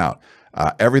hanging out.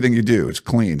 Everything you do is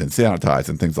cleaned and sanitized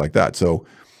and things like that. So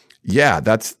yeah,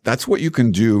 that's what you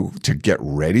can do to get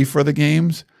ready for the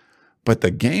games. But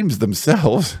the games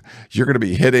themselves, you're going to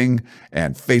be hitting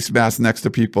and face masks next to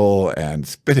people and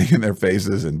spitting in their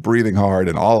faces and breathing hard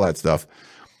and all that stuff.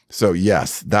 So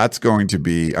yes, that's going to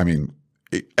be,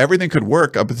 everything could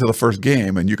work up until the first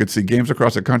game, and you could see games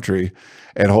across the country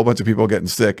and a whole bunch of people getting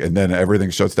sick, and then everything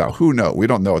shuts down. Who knows? We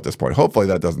don't know at this point. Hopefully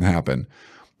that doesn't happen.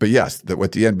 But yes, that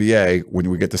with the NBA, when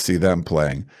we get to see them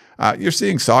playing, you're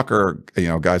seeing soccer,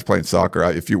 guys playing soccer.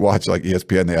 If you watch like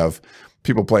ESPN, they have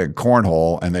people playing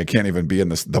cornhole, and they can't even be in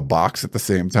the box at the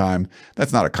same time.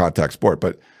 That's not a contact sport,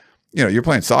 but you're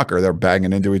playing soccer. They're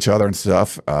banging into each other and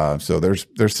stuff. So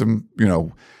there's some,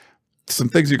 some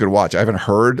things you could watch. I haven't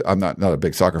heard, I'm not a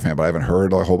big soccer fan, but I haven't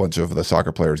heard a whole bunch of the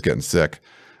soccer players getting sick.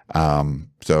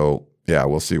 So yeah,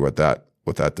 we'll see what that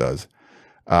does.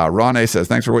 Ron A says,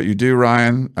 thanks for what you do,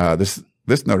 Ryan. This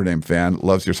Notre Dame fan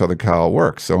loves your Southern Cal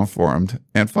work. So informed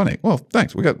and funny. Well,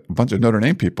 thanks. We got a bunch of Notre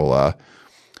Dame people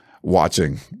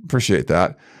watching. Appreciate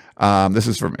that. This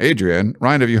is from Adrian.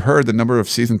 Ryan, have you heard the number of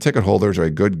season ticket holders are a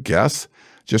good guess?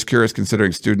 Just curious,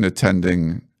 considering student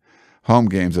attending home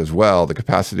games as well, the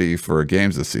capacity for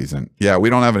games this season. Yeah, we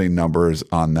don't have any numbers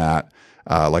on that.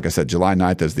 Like I said, July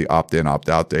 9th is the opt-in,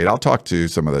 opt-out date. I'll talk to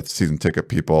some of the season ticket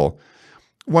people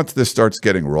once this starts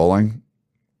getting rolling,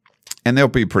 and they'll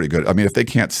be pretty good. If they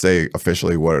can't say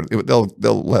officially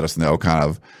they'll let us know kind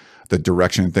of the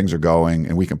direction things are going,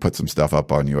 and we can put some stuff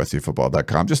up on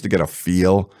uscfootball.com just to get a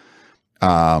feel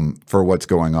for what's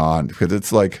going on, because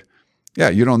it's like, yeah,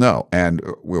 you don't know. And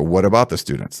what about the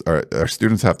students? Our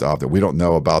students have to opt in. We don't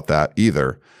know about that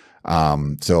either.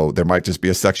 So there might just be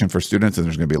a section for students, and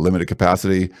there's going to be a limited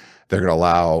capacity. They're going to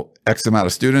allow X amount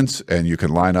of students, and you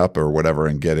can line up or whatever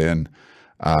and get in.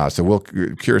 So we're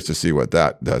curious to see what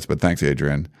that does. But thanks,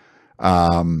 Adrian.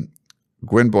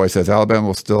 Gwyn Boy says Alabama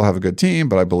will still have a good team,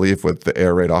 but I believe with the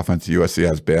air raid offense, USC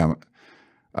has Bam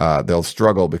they'll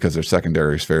struggle because their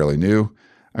secondary is fairly new.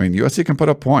 I mean, USC can put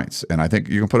up points, and I think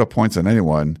you can put up points on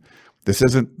anyone. This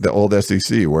isn't the old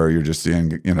SEC where you're just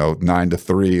seeing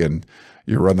 9-3 and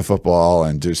you run the football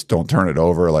and just don't turn it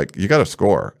over. Like, you got to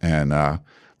score, and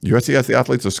USC has the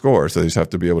athletes to score, so they just have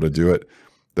to be able to do it.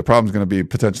 The problem is going to be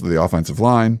potentially the offensive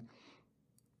line.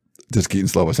 Just Keaton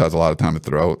Slovis has a lot of time to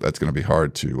throw. That's going to be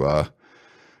hard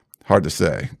to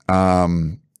say.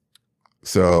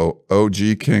 So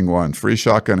OG King 1, free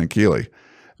Shotgun and Keely.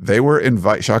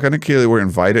 Shotgun and Keely were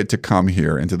invited to come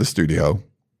here into the studio.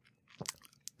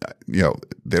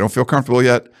 They don't feel comfortable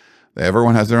yet.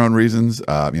 Everyone has their own reasons.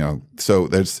 So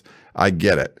I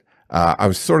get it. I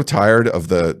was sort of tired of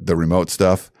the remote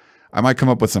stuff. I might come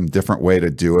up with some different way to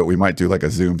do it. We might do like a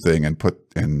Zoom thing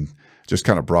and just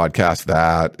kind of broadcast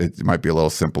that. It might be a little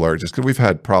simpler just because we've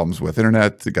had problems with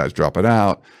internet. The guys dropping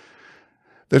out.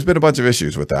 There's been a bunch of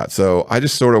issues with that. So I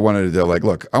just sort of wanted to do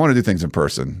look, I want to do things in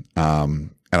person.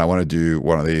 And I want to do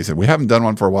one of these. And we haven't done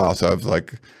one for a while. So I was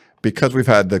like, because we've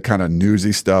had the kind of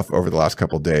newsy stuff over the last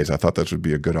couple of days, I thought this would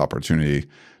be a good opportunity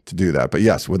to do that. But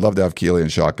yes, we'd love to have Keely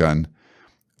and Shotgun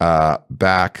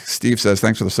back. Steve says,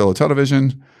 thanks for the solo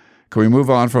television. Can we move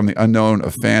on from the unknown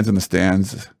of fans in the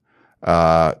stands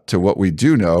to what we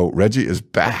do know? Reggie is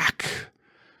back.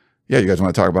 Yeah, you guys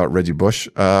want to talk about Reggie Bush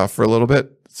for a little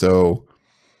bit? So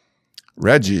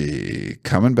Reggie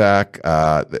coming back.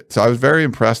 So I was very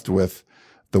impressed with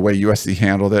the way USC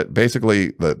handled it.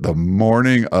 Basically, the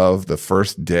morning of the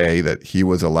first day that he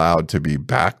was allowed to be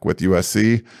back with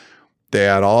USC, they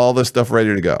had all this stuff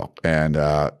ready to go. And,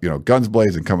 guns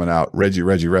blazing coming out, Reggie.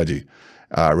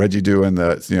 Reggie doing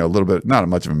the, a little bit, not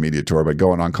much of a media tour, but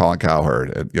going on Colin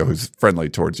Cowherd, who's friendly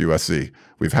towards USC.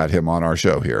 We've had him on our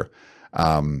show here.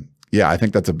 I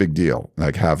think that's a big deal,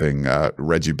 like having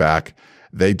Reggie back.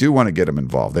 They do want to get him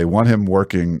involved. They want him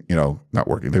working, not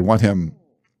working. They want him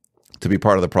to be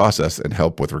part of the process and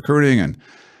help with recruiting and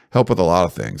help with a lot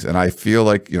of things. And I feel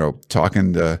like,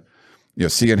 talking to,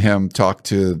 seeing him talk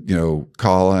to,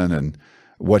 Colin and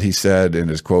what he said in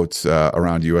his quotes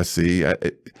around USC,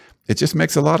 it just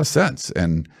makes a lot of sense.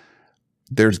 And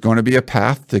there's going to be a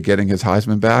path to getting his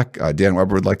Heisman back. Dan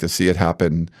Weber would like to see it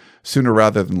happen sooner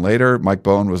rather than later. Mike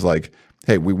Bohn was like,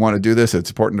 hey, we want to do this. It's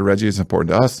important to Reggie. It's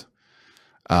important to us.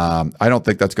 I don't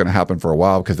think that's going to happen for a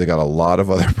while because they got a lot of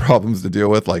other problems to deal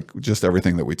with, like just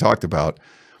everything that we talked about.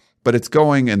 But it's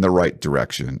going in the right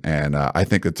direction, and I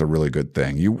think it's a really good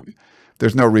thing.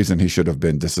 There's no reason he should have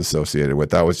been disassociated with.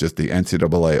 That was just the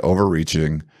NCAA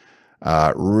overreaching.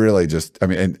 Really just,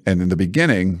 and in the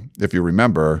beginning, if you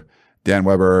remember, Dan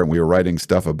Weber and we were writing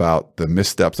stuff about the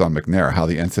missteps on McNair, how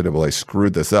the NCAA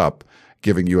screwed this up,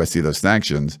 giving USC those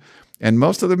sanctions. And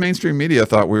most of the mainstream media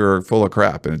thought we were full of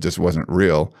crap and it just wasn't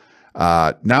real.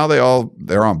 Now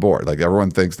they're on board. Like,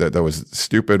 everyone thinks that was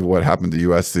stupid what happened to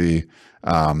USC,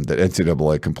 that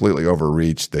NCAA completely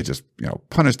overreached. They just,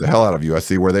 punished the hell out of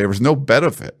USC where there was no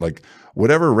benefit. Like,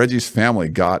 whatever Reggie's family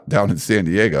got down in San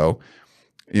Diego,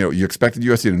 you expected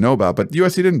USC to know about, but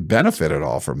USC didn't benefit at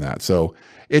all from that. So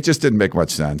it just didn't make much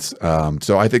sense.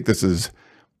 So I think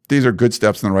these are good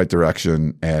steps in the right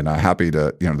direction, and I'm happy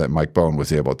to, that Mike Bohn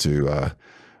was able to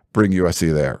bring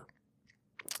USC there.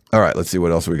 All right, let's see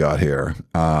what else we got here.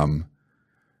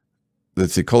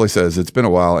 Let's see. Coley says, it's been a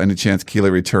while. Any chance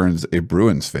Keely returns a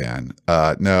Bruins fan?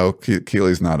 No,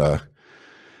 Keely's not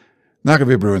going to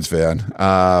be a Bruins fan.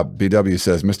 BW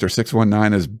says, Mr.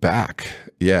 619 is back.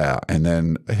 Yeah. And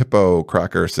then Hippo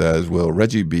Cracker says, will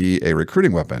Reggie be a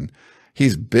recruiting weapon?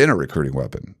 He's been a recruiting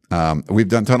weapon. We've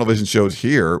done tunnel vision shows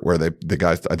here where the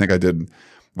guys, I think I did,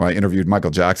 when I interviewed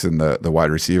Michael Jackson, the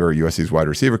wide receiver, USC's wide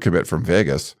receiver commit from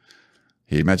Vegas.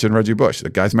 He mentioned Reggie Bush. The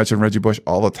guys mentioned Reggie Bush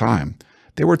all the time.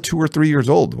 They were 2 or 3 years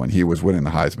old when he was winning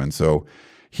the Heisman. So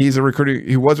he was a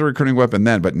recruiting weapon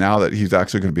then, but now that he's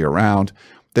actually going to be around,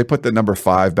 they put the number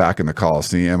 5 back in the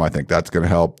Coliseum. I think that's going to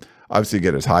help. Obviously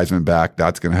get his Heisman back.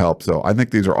 That's going to help. So I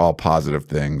think these are all positive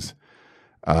things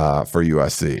for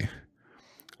USC.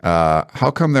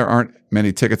 How come there aren't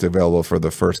many tickets available for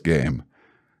the first game?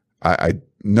 I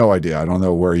no idea. I don't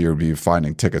know where you'd be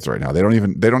finding tickets right now. They don't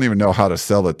even know how to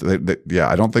sell it.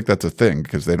 I don't think that's a thing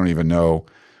because they don't even know.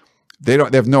 They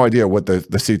have no idea what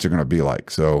the seats are going to be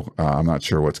like. So I'm not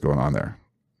sure what's going on there.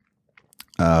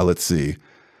 Let's see.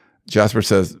 Jasper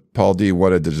says Paul D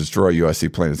wanted to destroy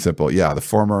USC, plain and simple. Yeah, the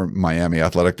former Miami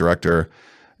athletic director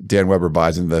Dan Weber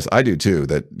buys into this. I do too.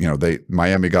 That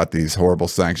Miami got these horrible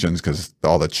sanctions because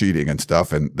all the cheating and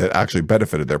stuff, and that actually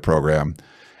benefited their program.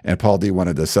 And Paul D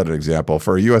wanted to set an example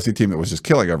for a USC team that was just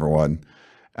killing everyone,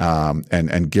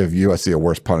 and give USC a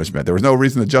worse punishment. There was no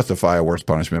reason to justify a worse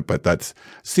punishment, but that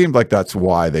seemed like that's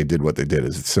why they did what they did.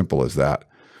 Is as simple as that.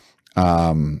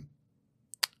 Let's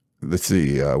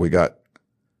see. We got.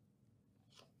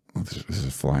 This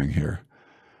is flying here.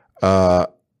 Gwyn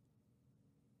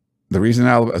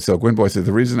Boy said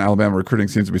the reason Alabama recruiting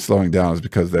seems to be slowing down is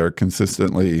because they're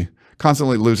constantly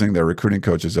losing their recruiting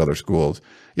coaches to other schools.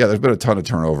 Yeah, there's been a ton of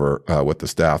turnover with the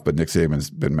staff, but Nick Saban's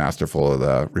been masterful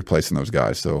at replacing those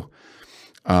guys. So,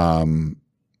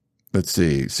 let's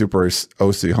see. Super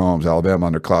OC Holmes,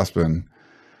 Alabama underclassmen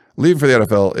leaving for the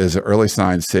NFL is an early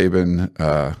sign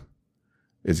Saban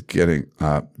is getting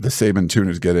the Saban tune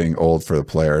is getting old for the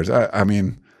players. I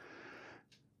mean,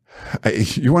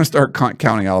 you want to start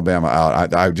counting Alabama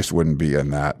out? I just wouldn't be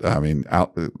in that. I mean,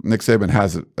 Nick Saban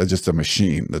has just a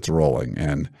machine that's rolling,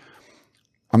 and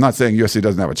I'm not saying USC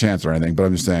doesn't have a chance or anything, but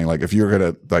I'm just saying, like, if you're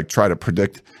gonna like try to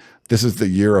predict this is the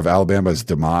year of Alabama's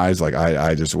demise, like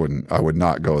I just wouldn't. I would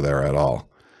not go there at all.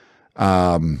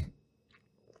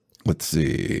 Let's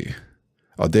see.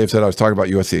 Oh, Dave said I was talking about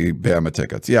USC Bama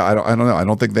tickets. Yeah, I don't know. I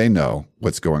don't think they know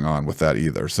what's going on with that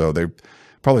either. So they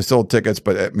probably sold tickets,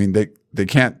 but I mean they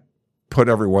can't put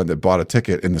everyone that bought a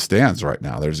ticket in the stands right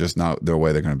now. There's just no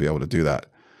way they're going to be able to do that.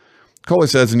 Coley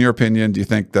says, in your opinion, do you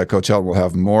think that Coach Helton will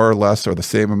have more or less or the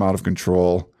same amount of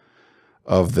control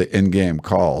of the in-game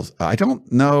calls? I don't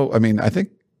know. I mean, I think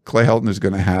Clay Helton is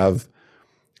going to have,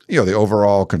 the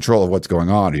overall control of what's going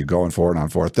on. Are you going for it on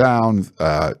fourth down?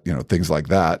 Things like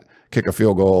that. Kick a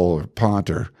field goal or punt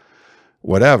or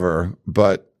whatever.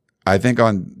 But I think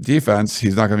on defense,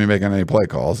 he's not going to be making any play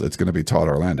calls. It's going to be Todd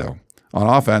Orlando. On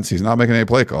offense, he's not making any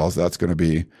play calls. That's going to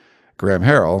be Graham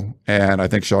Harrell. And I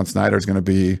think Sean Snyder is going to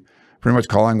be pretty much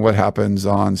calling what happens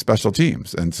on special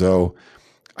teams. And so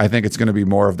I think it's going to be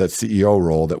more of that CEO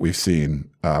role that we've seen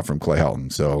from Clay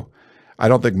Helton. So I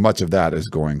don't think much of that is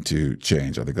going to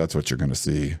change. I think that's what you're going to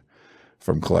see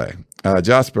from Clay.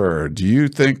 Jasper, do you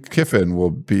think Kiffin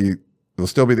will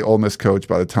still be the Ole Miss coach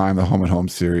by the time the home and home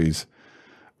series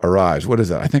arrives? What is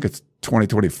that? I think it's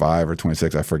 2025 or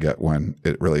 26. I forget when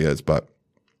it really is, but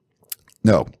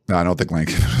no, I don't think Lane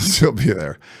Kiffin will still be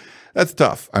there. That's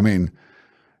tough. I mean,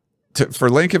 for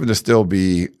Lane Kiffin to still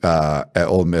be at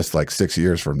Ole Miss like 6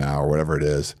 years from now or whatever it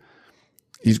is,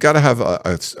 he's got to have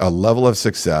a level of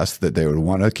success that they would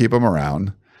want to keep him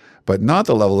around, but not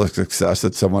the level of success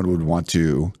that someone would want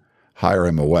to hire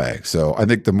him away. So I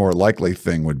think the more likely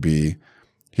thing would be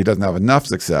he doesn't have enough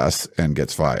success and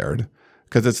gets fired,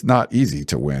 because it's not easy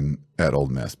to win at Ole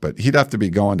Miss. But he'd have to be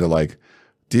going to like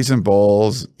decent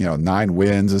bowls, 9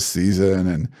 wins a season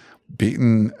and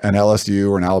beating an LSU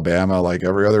or an Alabama like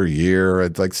every other year.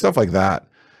 It's like stuff like that.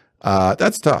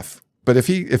 That's tough. But if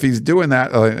he's doing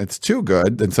that, it's too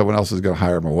good, then someone else is going to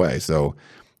hire him away. So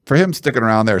for him sticking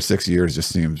around there 6 years just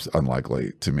seems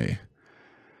unlikely to me.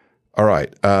 All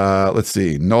right. Let's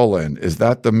see. Nolan, is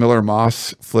that the Miller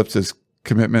Moss flips his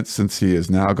commitment since he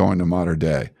is now going to Modern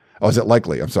Day? Oh, is it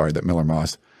likely? I'm sorry, that Miller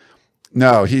Moss.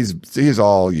 No, he's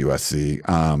all USC.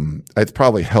 It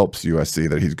probably helps USC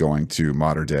that he's going to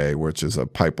Modern Day, which is a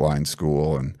pipeline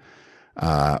school. And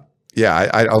I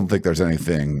don't think there's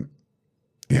anything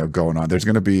going on. There's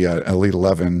going to be an Elite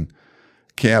 11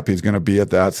 camp. He's going to be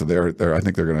at that. So I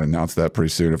think they're going to announce that pretty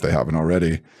soon if they haven't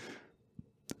already.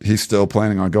 He's still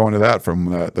planning on going to that from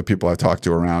the people I've talked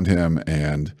to around him.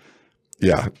 And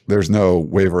yeah, there's no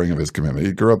wavering of his commitment.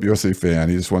 He grew up USC fan.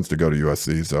 He just wants to go to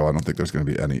USC. So I don't think there's going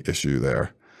to be any issue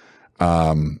there.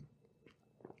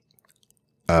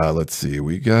 Let's see.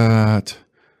 We got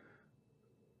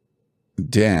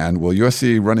Dan. Will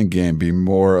USC running game be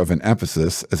more of an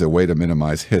emphasis as a way to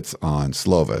minimize hits on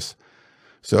Slovis?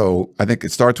 So I think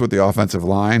it starts with the offensive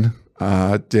line,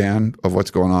 Dan, of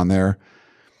what's going on there.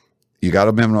 You got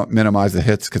to minimize the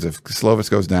hits, because if Slovis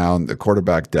goes down, the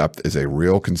quarterback depth is a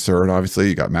real concern. Obviously,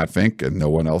 you got Matt Fink and no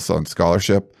one else on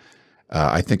scholarship.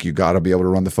 I think you got to be able to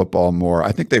run the football more.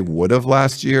 I think they would have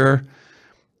last year.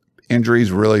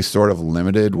 Injuries really sort of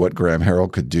limited what Graham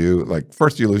Harrell could do. Like,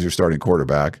 first you lose your starting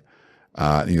quarterback,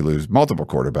 and you lose multiple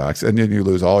quarterbacks, and then you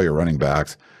lose all your running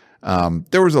backs.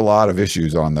 There was a lot of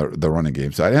issues on the running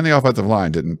game side, and the offensive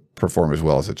line didn't perform as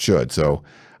well as it should. So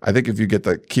I think if you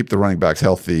keep the running backs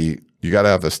healthy, you got to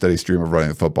have a steady stream of running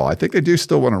the football. I think they do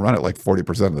still want to run it like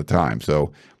 40% of the time.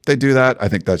 So if they do that, I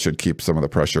think that should keep some of the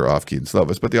pressure off Keaton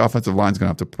Slovis. But the offensive line is going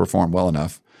to have to perform well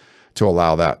enough to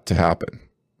allow that to happen.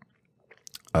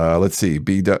 Let's see.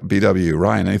 BW,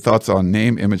 Ryan, any thoughts on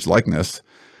name, image, likeness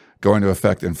going to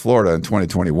effect in Florida in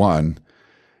 2021?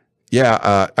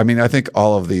 Yeah, I think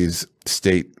all of these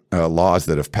state laws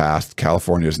that have passed,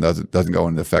 California's doesn't go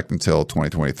into effect until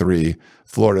 2023.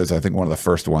 Florida is, I think, one of the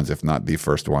first ones, if not the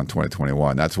first one,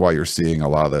 2021. That's why you're seeing a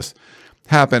lot of this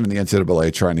happen in the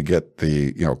NCAA, trying to get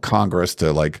the Congress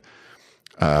to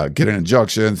get an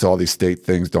injunction so all these state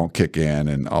things don't kick in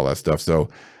and all that stuff. So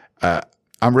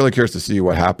I'm really curious to see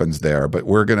what happens there. But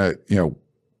we're gonna,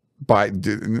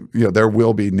 there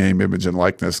will be name, image, and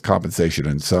likeness compensation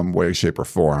in some way, shape, or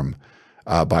form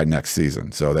by next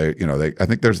season. So I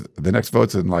think there's the next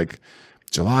vote's in like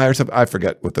July or something. I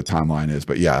forget what the timeline is,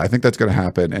 but yeah, I think that's going to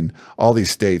happen. And all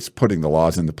these states putting the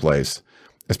laws into place,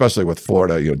 especially with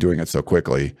Florida, doing it so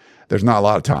quickly, there's not a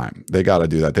lot of time. They got to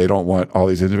do that. They don't want all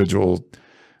these individual,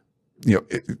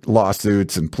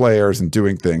 lawsuits and players and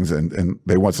doing things, and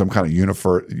they want some kind of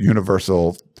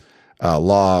universal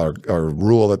law or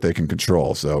rule that they can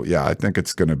control. So yeah, I think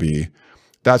that's going to be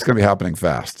happening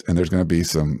fast, and there's going to be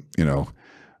some,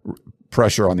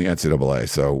 pressure on the NCAA.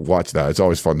 So watch that. It's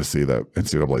always fun to see the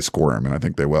NCAA squirm, and I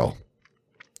think they will.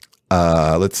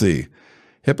 Let's see.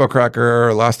 Hippo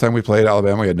Cracker, last time we played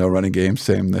Alabama, we had no running game.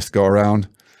 Same this go around.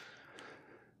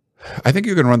 I think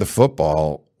you can run the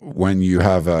football when you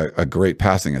have a great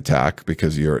passing attack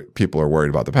because people are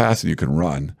worried about the pass and you can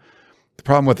run. The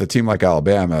problem with a team like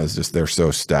Alabama is just they're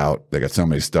so stout. They got so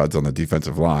many studs on the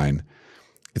defensive line.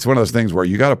 It's one of those things where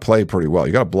you got to play pretty well.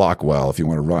 You got to block well if you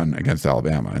want to run against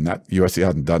Alabama, and that USC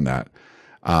hasn't done that.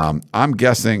 I'm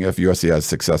guessing if USC has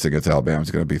success against Alabama,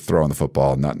 it's going to be throwing the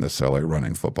football, not necessarily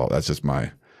running football. That's just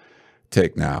my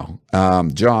take now.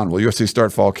 John, will USC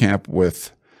start fall camp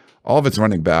with all of its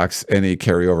running backs, any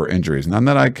carryover injuries? None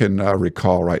that I can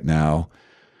recall right now,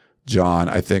 John.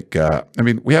 I think,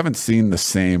 we haven't seen the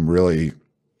same really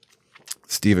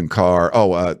Stephen Carr.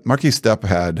 Marquise Stepp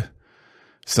had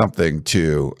something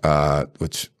too,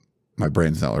 which my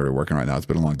brain's not really working right now. It's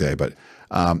been a long day, but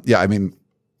I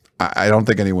don't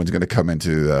think anyone's going to come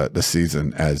into the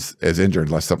season as injured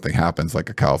unless something happens, like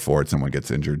a Kyle Ford, someone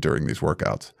gets injured during these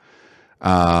workouts.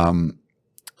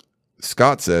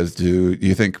 Scott says, do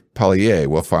you think Pallier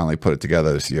will finally put it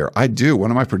together this year? I do.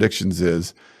 One of my predictions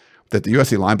is that the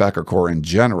USC linebacker core in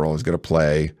general is going to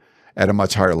play at a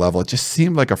much higher level. It just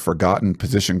seemed like a forgotten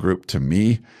position group to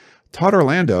me. Todd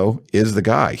Orlando is the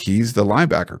guy. He's the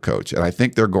linebacker coach. And I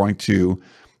think they're going to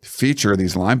feature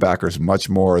these linebackers much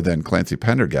more than Clancy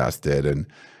Pendergast did. And,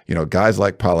 guys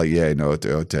like Pallier, Noah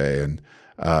Teote, and,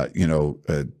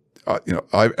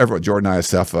 everyone, Jordan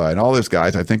Iosefa, and all those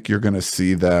guys, I think you're going to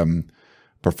see them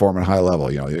perform at a high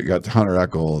level. You got Hunter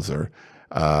Echols or,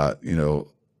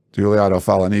 Giuliano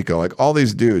Falanico, like all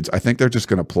these dudes. I think they're just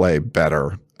going to play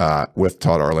better with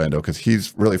Todd Orlando because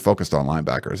he's really focused on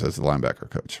linebackers as the linebacker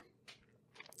coach.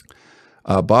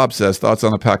 Bob says, thoughts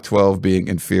on the Pac-12 being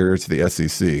inferior to the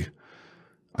SEC?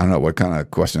 I don't know. What kind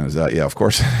of question is that? Yeah, of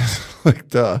course it is.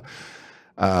 Duh.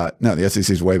 No, the SEC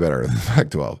is way better than the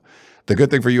Pac-12. The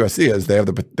good thing for USC is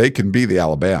they can be the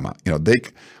Alabama.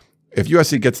 If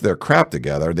USC gets their crap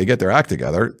together, they get their act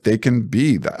together, they can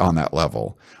be on that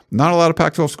level. Not a lot of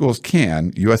Pac-12 schools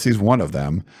can. USC is one of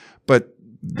them, but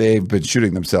they've been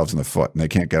shooting themselves in the foot and they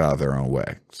can't get out of their own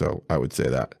way. So I would say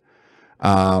that.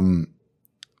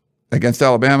 Against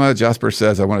Alabama, Jasper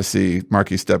says, I want to see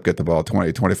Marquise Stepp get the ball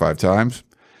 20, 25 times.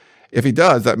 If he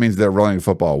does, that means they're running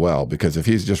football well, because if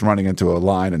he's just running into a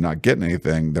line and not getting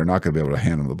anything, they're not going to be able to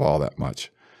hand him the ball that much.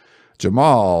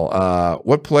 Jamal,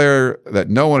 what player that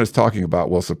no one is talking about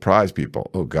will surprise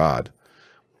people? Oh, God.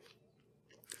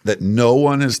 That no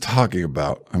one is talking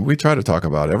about. And we try to talk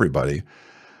about everybody.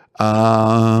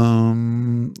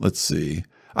 Let's see.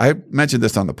 I mentioned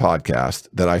this on the podcast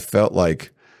that I felt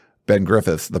like Ben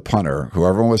Griffiths, the punter, who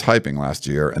everyone was hyping last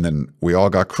year, and then we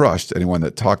all got crushed, anyone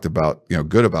that talked about,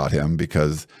 good about him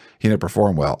because he didn't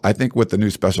perform well. I think with the new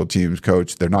special teams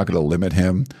coach, they're not going to limit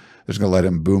him. They're just going to let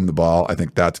him boom the ball. I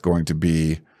think that's going to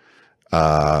be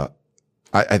I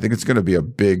think it's going to be a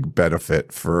big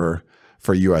benefit for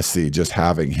USC, just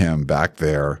having him back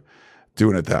there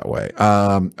doing it that way.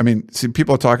 See,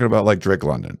 people are talking about like Drake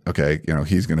London. Okay,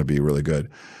 he's going to be really good.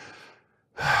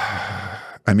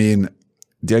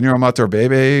 Daniel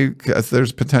Amatorbebe,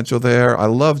 there's potential there. I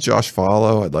love Josh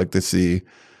Follow. I'd like to see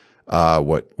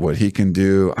what he can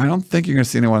do. I don't think you're going to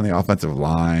see anyone on the offensive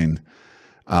line.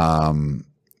 The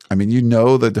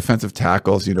defensive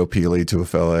tackles, Pili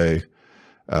Tuafele,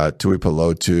 Tui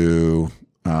Pelotu.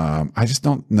 I just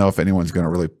don't know if anyone's going to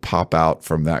really pop out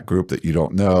from that group that you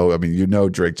don't know.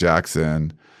 Drake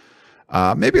Jackson.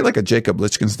 Maybe like a Jacob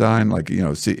Lichtenstein.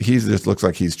 He just looks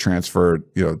like he's transferred,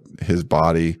 his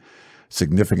body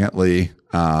significantly.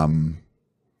 Kenai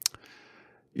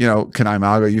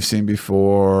Malgo you've seen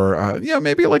before.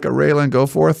 Maybe like a Raylan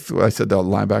Goforth. I said the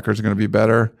linebackers are going to be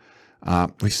better.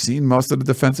 We've seen most of the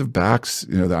defensive backs.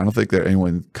 I don't think there's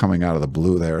anyone coming out of the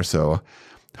blue there. So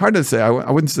hard to say. I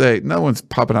wouldn't say no one's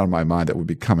popping out of my mind that would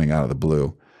be coming out of the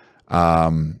blue.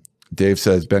 Dave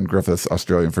says Ben Griffiths,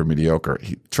 Australian for mediocre.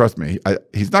 Trust me,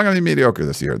 he's not going to be mediocre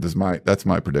this year. That's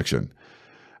my prediction.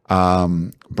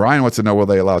 Brian wants to know, will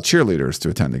they allow cheerleaders to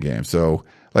attend the game? So,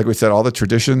 like we said, all the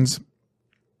traditions,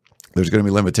 there's going to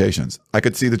be limitations. I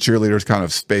could see the cheerleaders kind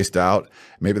of spaced out.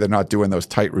 Maybe they're not doing those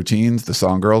tight routines, the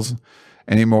song girls,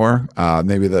 anymore.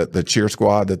 Maybe the cheer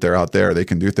squad that they're out there, they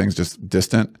can do things just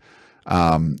distant.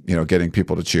 Getting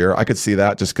people to cheer. I could see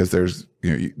that just because there's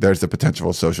the potential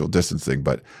for social distancing,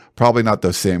 but probably not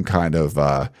those same kind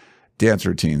of dance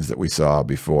routines that we saw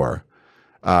before.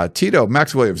 Tito,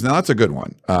 Max Williams. Now that's a good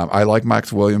one. I like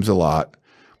Max Williams a lot.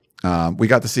 We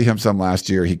got to see him some last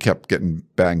year. He kept getting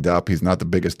banged up. He's not the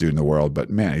biggest dude in the world, but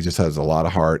man, he just has a lot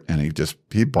of heart and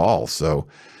he balls. So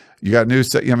you got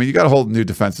you got a whole new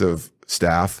defensive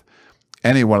staff.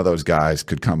 Any one of those guys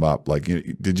could come up. Like,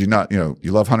 did you not, you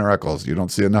love Hunter Echols. You don't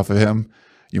see enough of him.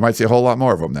 You might see a whole lot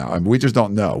more of him now. I mean, we just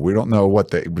don't know. We don't know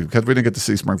because we didn't get to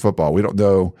see spring football. We don't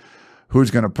know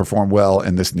who's going to perform well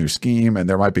in this new scheme. And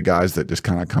there might be guys that just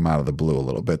kind of come out of the blue a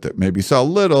little bit that maybe saw a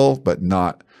little, but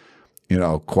not,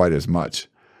 quite as much.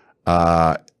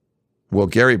 Will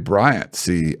Gary Bryant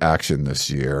see action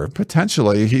this year?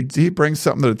 Potentially. He brings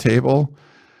something to the table.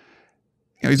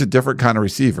 He's a different kind of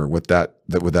receiver with that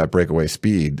breakaway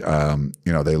speed.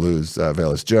 They lose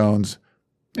Velus Jones.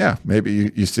 Yeah,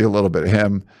 maybe you see a little bit of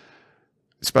him,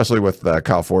 especially with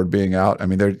Kyle Ford being out. I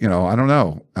mean, I don't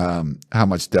know how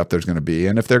much depth there's going to be,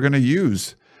 and if they're going to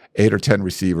use 8 or 10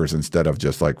 receivers instead of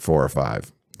just like 4 or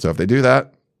 5. So if they do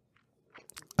that,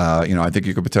 I think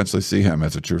you could potentially see him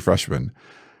as a true freshman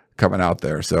coming out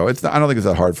there. So I don't think it's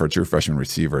that hard for a true freshman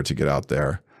receiver to get out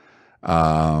there.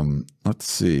 Let's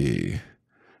see.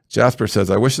 Jasper says,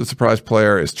 I wish the surprise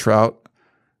player is Trout.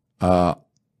 The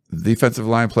defensive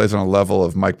line plays on a level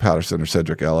of Mike Patterson or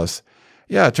Cedric Ellis.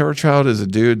 Yeah, Trevor Trout is a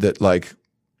dude that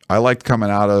I liked coming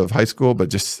out of high school, but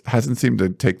just hasn't seemed to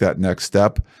take that next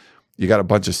step. You got a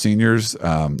bunch of seniors,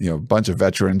 a bunch of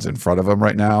veterans in front of him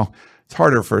right now. It's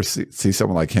harder to see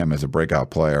someone like him as a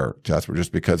breakout player, Jasper,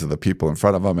 just because of the people in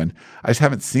front of him. And I just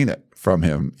haven't seen it from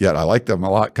him yet. I liked him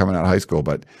a lot coming out of high school,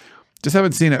 but just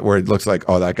haven't seen it where it looks like,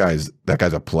 oh, that guy's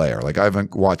a player. Like, I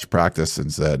haven't watched practice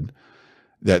and said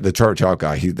that the Trevor Trout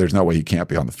guy, there's no way he can't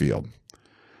be on the field.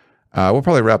 We'll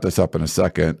probably wrap this up in a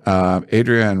second.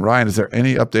 Adrian Ryan, is there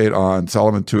any update on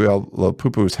Solomon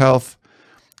Tuilapupu's health?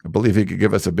 I believe he could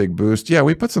give us a big boost. Yeah,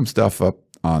 we put some stuff up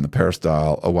on the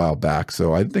Peristyle a while back,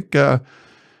 so I think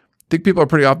people are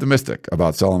pretty optimistic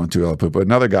about Solomon Tuilapupu.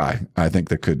 Another guy I think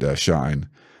that could shine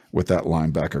with that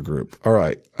linebacker group. All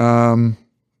right.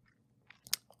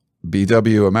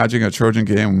 BW, imagining a Trojan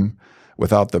game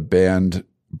without the band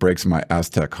breaks my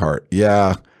Aztec heart.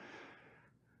 Yeah.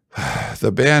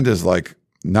 The band is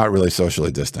not really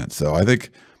socially distant. So I think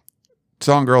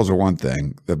song girls are one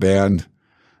thing. The band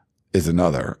is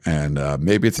another. And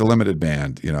maybe it's a limited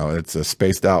band. It's a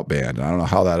spaced out band. I don't know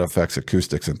how that affects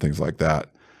acoustics and things like that.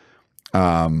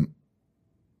 And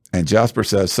Jasper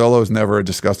says, solo is never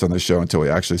discussed on the show until we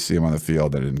actually see him on the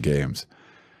field and in games.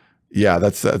 Yeah,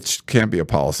 that can't be a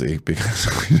policy because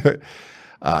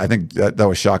I think that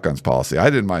was Shotgun's policy. I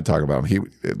didn't mind talking about him. He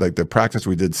the practice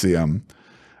we did see him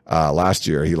last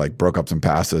year. He broke up some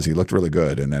passes. He looked really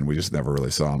good, and then we just never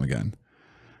really saw him again.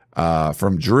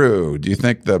 From Drew, do you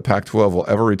think the Pac-12 will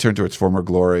ever return to its former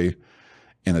glory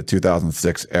in the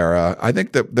 2006 era? I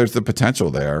think that there's the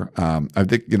potential there. I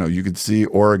think you could see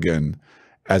Oregon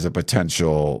as a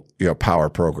potential, power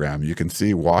program. You can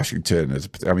see Washington as,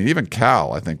 even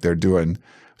Cal, I think they're doing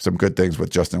some good things with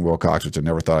Justin Wilcox, which I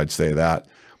never thought I'd say that.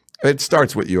 It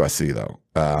starts with USC though.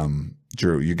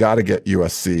 Drew, you got to get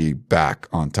USC back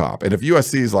on top. And if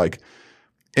USC is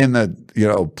in the,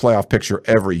 playoff picture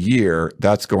every year,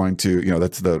 that's going to,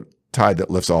 that's the tide that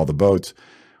lifts all the boats.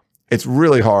 It's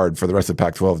really hard for the rest of the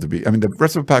Pac-12 to be, the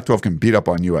rest of the Pac-12 can beat up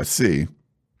on USC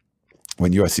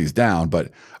when USC's down,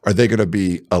 but are they going to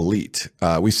be elite?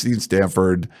 We've seen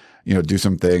Stanford, do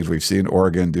some things. We've seen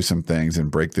Oregon do some things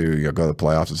and break through, go to the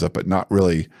playoffs and stuff, but not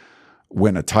really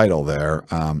win a title there.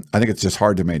 I think it's just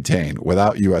hard to maintain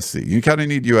without USC. You kind of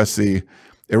need USC.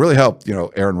 It really helped,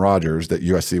 Aaron Rodgers that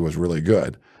USC was really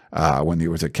good when he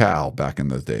was at Cal back in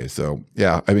those days. So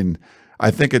yeah,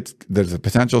 I think there's a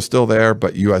potential still there,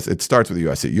 but it starts with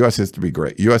USC. USC has to be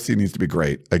great. USC needs to be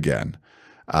great again.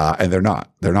 And they're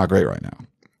not. They're not great right now.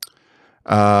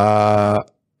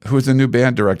 Who's the new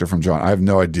band director from John? I have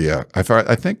no idea. I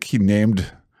think he named.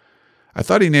 I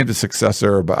thought he named a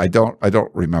successor, but I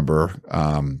don't remember.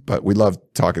 But we loved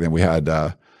talking to him. We had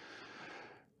him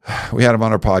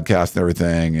on our podcast and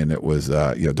everything, and it was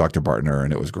Dr. Bartner,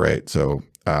 and it was great. So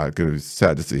it was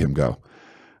sad to see him go.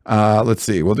 Let's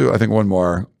see. We'll do I think one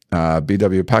more.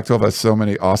 BW Pac-12 has so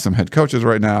many awesome head coaches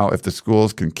right now. If the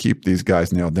schools can keep these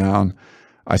guys nailed down,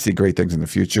 I see great things in the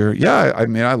future. Yeah, I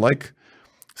mean, I like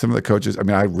some of the coaches. I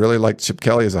mean, I really like Chip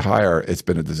Kelly as a hire. It's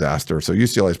been a disaster. So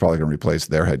UCLA is probably going to replace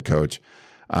their head coach.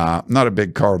 Not a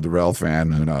big Karl Dorrell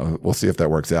fan. We'll see if that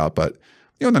works out. But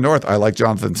in the North, I like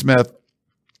Jonathan Smith.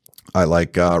 I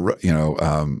like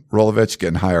Rolovich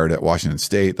getting hired at Washington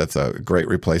State. That's a great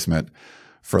replacement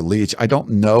for Leach. I don't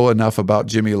know enough about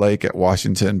Jimmy Lake at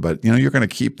Washington, but you're going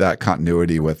to keep that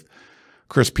continuity with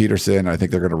Chris Peterson. I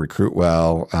think they're going to recruit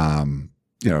well.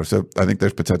 So I think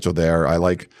there's potential there. I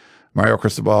like Mario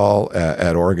Cristobal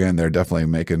at Oregon. They're definitely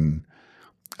making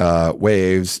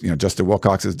waves. Justin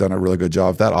Wilcox has done a really good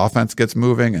job. If that offense gets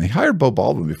moving, and he hired Bo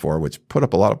Baldwin before, which put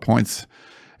up a lot of points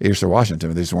at Eastern Washington,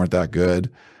 but they just weren't that good.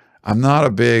 I'm not a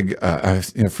big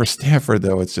for Stanford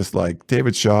though. It's just like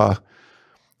David Shaw.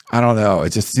 I don't know.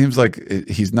 It just seems like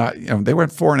he's not. They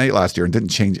went 4-8 last year and didn't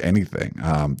change anything.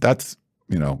 That's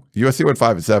USC went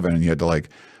 5-7, and you had to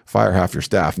fire half your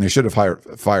staff, and they should have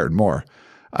fired more.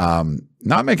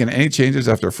 Not making any changes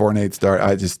after a 4-8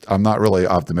 start. I'm not really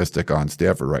optimistic on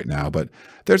Stanford right now, but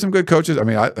there's some good coaches. I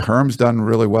mean, Herm's done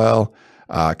really well.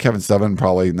 Kevin Sutton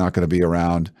probably not going to be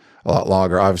around a lot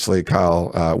longer. Obviously,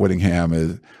 Kyle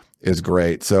Whittingham is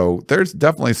great. So there's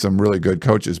definitely some really good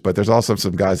coaches, but there's also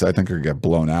some guys I think are going to get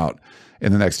blown out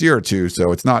in the next year or two.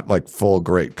 So it's not like full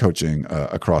great coaching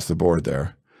across the board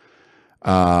there.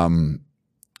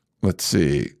 Let's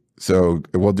see. So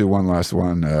we'll do one last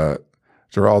one.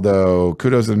 Geraldo,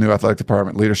 kudos to the new athletic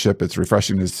department leadership. It's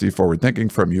refreshing to see forward thinking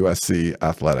from USC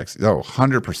athletics.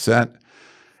 100%.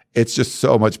 It's just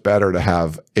so much better to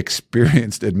have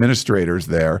experienced administrators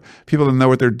there, people that know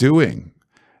what they're doing.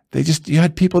 You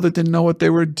had people that didn't know what they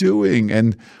were doing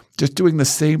and just doing the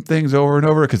same things over and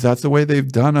over because that's the way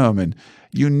they've done them. And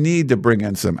you need to bring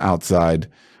in some outside,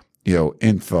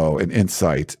 info and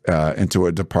insight into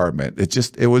a department.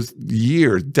 It was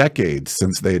years, decades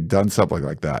since they had done something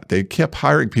like that. They kept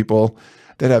hiring people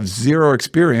that have zero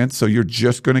experience. So you're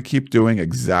just going to keep doing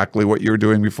exactly what you were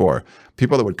doing before.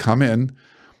 People that would come in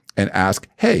and ask,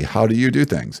 hey, how do you do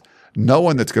things? No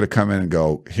one that's going to come in and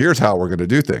go, here's how we're going to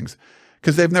do things.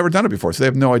 Because they've never done it before, so they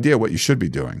have no idea what you should be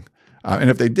doing.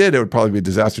 And if they did, it would probably be a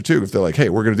disaster too. If they're like, hey,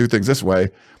 we're going to do things this way,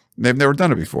 they've never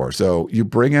done it before. So you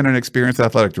bring in an experienced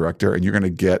athletic director and you're going to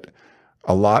get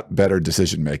a lot better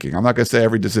decision making. I'm not going to say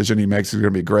every decision he makes is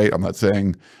going to be great. I'm not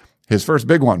saying his first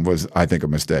big one was, I think, a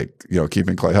mistake,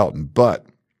 keeping Clay Helton. But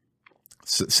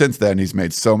since then, he's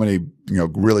made so many,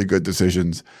 really good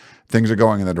decisions. Things are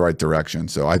going in the right direction.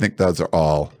 So I think those are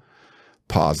all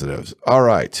positives. All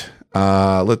right.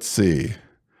 Let's see.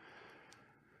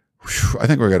 I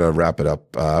think we're going to wrap it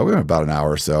up. We have about an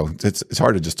hour or so. It's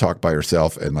hard to just talk by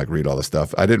yourself and read all the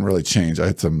stuff. I didn't really change. I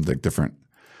had some different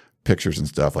pictures and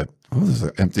stuff there's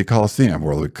an empty Coliseum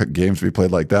where the games we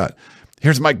played like that.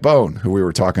 Here's Mike Bone, who we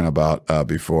were talking about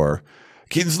before.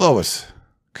 Keaton Slovis.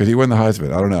 Could he win the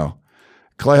Heisman? I don't know.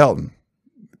 Clay Helton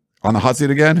on the hot seat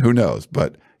again? Who knows?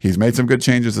 But he's made some good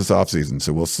changes this offseason.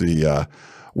 So we'll see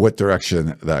what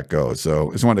direction that goes. So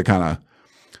I just wanted to kind of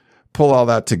pull all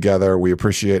that together. We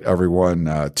appreciate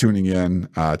everyone tuning in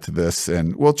to this,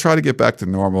 and we'll try to get back to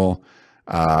normal.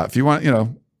 If you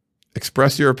want,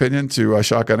 express your opinion to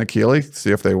Shotgun Akili,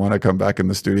 see if they want to come back in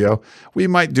the studio. We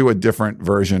might do a different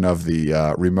version of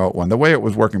the remote one. The way it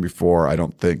was working before, I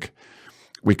don't think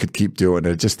we could keep doing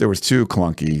it. There was too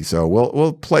clunky. So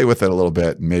we'll play with it a little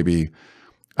bit. And maybe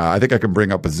I think I can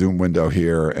bring up a Zoom window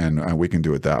here, and we can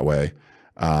do it that way.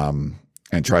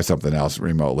 And try something else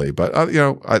remotely. But,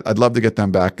 I'd love to get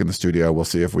them back in the studio. We'll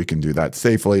see if we can do that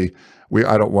safely.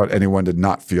 I don't want anyone to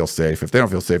not feel safe. If they don't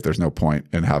feel safe, there's no point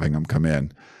in having them come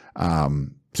in.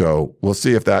 So we'll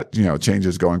see if that,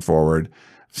 changes going forward,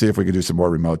 see if we can do some more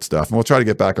remote stuff. And we'll try to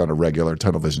get back on a regular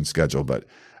Tunnel Vision schedule. But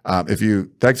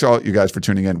thanks to all you guys for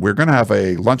tuning in. We're going to have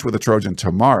a Lunch with a Trojan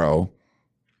tomorrow.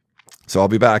 So I'll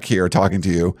be back here talking to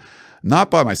you.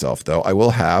 Not by myself, though. I will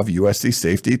have USC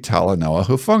safety Talanoa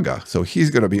Hufanga. So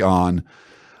he's going to be on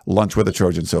Lunch with a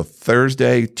Trojan. So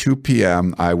Thursday, 2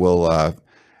 p.m., I will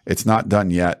it's not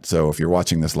done yet. So if you're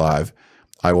watching this live,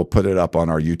 I will put it up on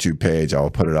our YouTube page. I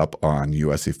will put it up on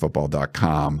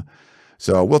uscfootball.com.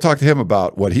 So we'll talk to him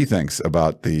about what he thinks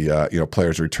about the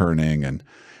players returning and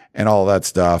all that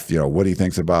stuff. What he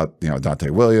thinks about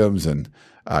Dante Williams and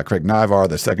Craig Naivar,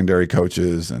 the secondary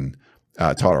coaches, and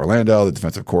Todd Orlando, the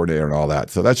defensive coordinator, and all that.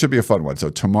 So that should be a fun one. So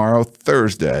tomorrow,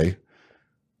 Thursday,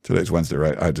 today's Wednesday,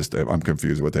 right? I'm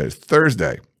confused what day it is.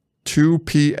 Thursday, 2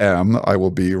 p.m., I will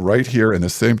be right here in the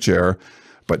same chair,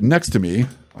 but next to me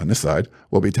on this side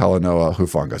will be Talanoa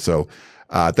Hufanga. So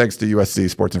Thanks to USC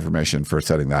Sports Information for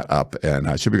setting that up, and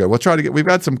it should be good. We've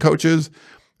got some coaches.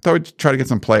 Thought we'd try to get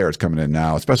some players coming in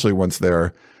now, especially once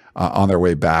they're on their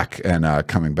way back and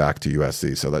coming back to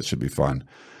USC. So that should be fun.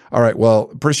 All right. Well,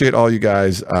 appreciate all you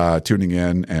guys tuning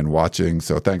in and watching.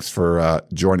 So thanks for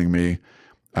joining me.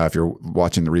 If you're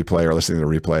watching the replay or listening to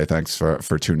the replay, thanks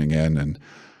for tuning in. And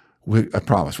I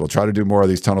promise we'll try to do more of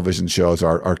these Tunnel Vision shows.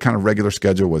 Our kind of regular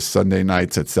schedule was Sunday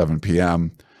nights at 7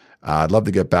 p.m. I'd love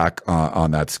to get back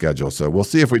on that schedule. So we'll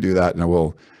see if we do that, and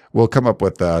we'll come up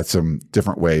with some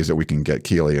different ways that we can get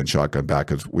Keely and Shotgun back,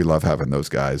 because we love having those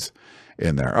guys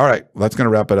in there. All right, that's going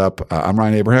to wrap it up. I'm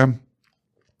Ryan Abraham,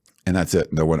 and that's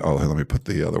it. No one. Oh, let me put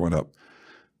the other one up.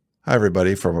 Hi,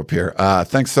 everybody from up here.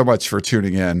 Thanks so much for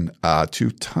tuning in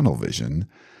to Tunnel Vision,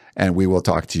 and we will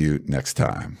talk to you next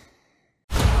time.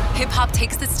 Hip-hop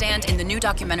takes the stand in the new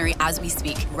documentary As We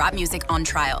Speak, Rap Music on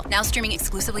Trial, now streaming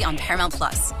exclusively on Paramount+.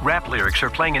 Rap lyrics are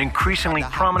playing an increasingly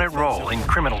prominent role in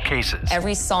criminal cases.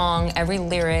 Every song, every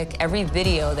lyric, every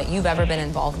video that you've ever been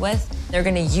involved with, they're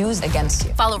going to use against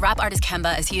you. Follow rap artist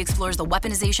Kemba as he explores the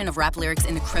weaponization of rap lyrics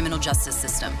in the criminal justice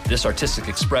system. This artistic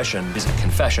expression is a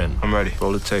confession. I'm ready.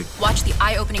 Roll the tape. Watch the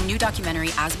eye-opening new documentary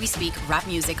As We Speak, Rap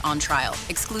Music on Trial,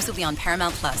 exclusively on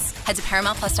Paramount+. Head to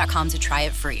ParamountPlus.com to try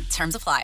it free. Terms apply.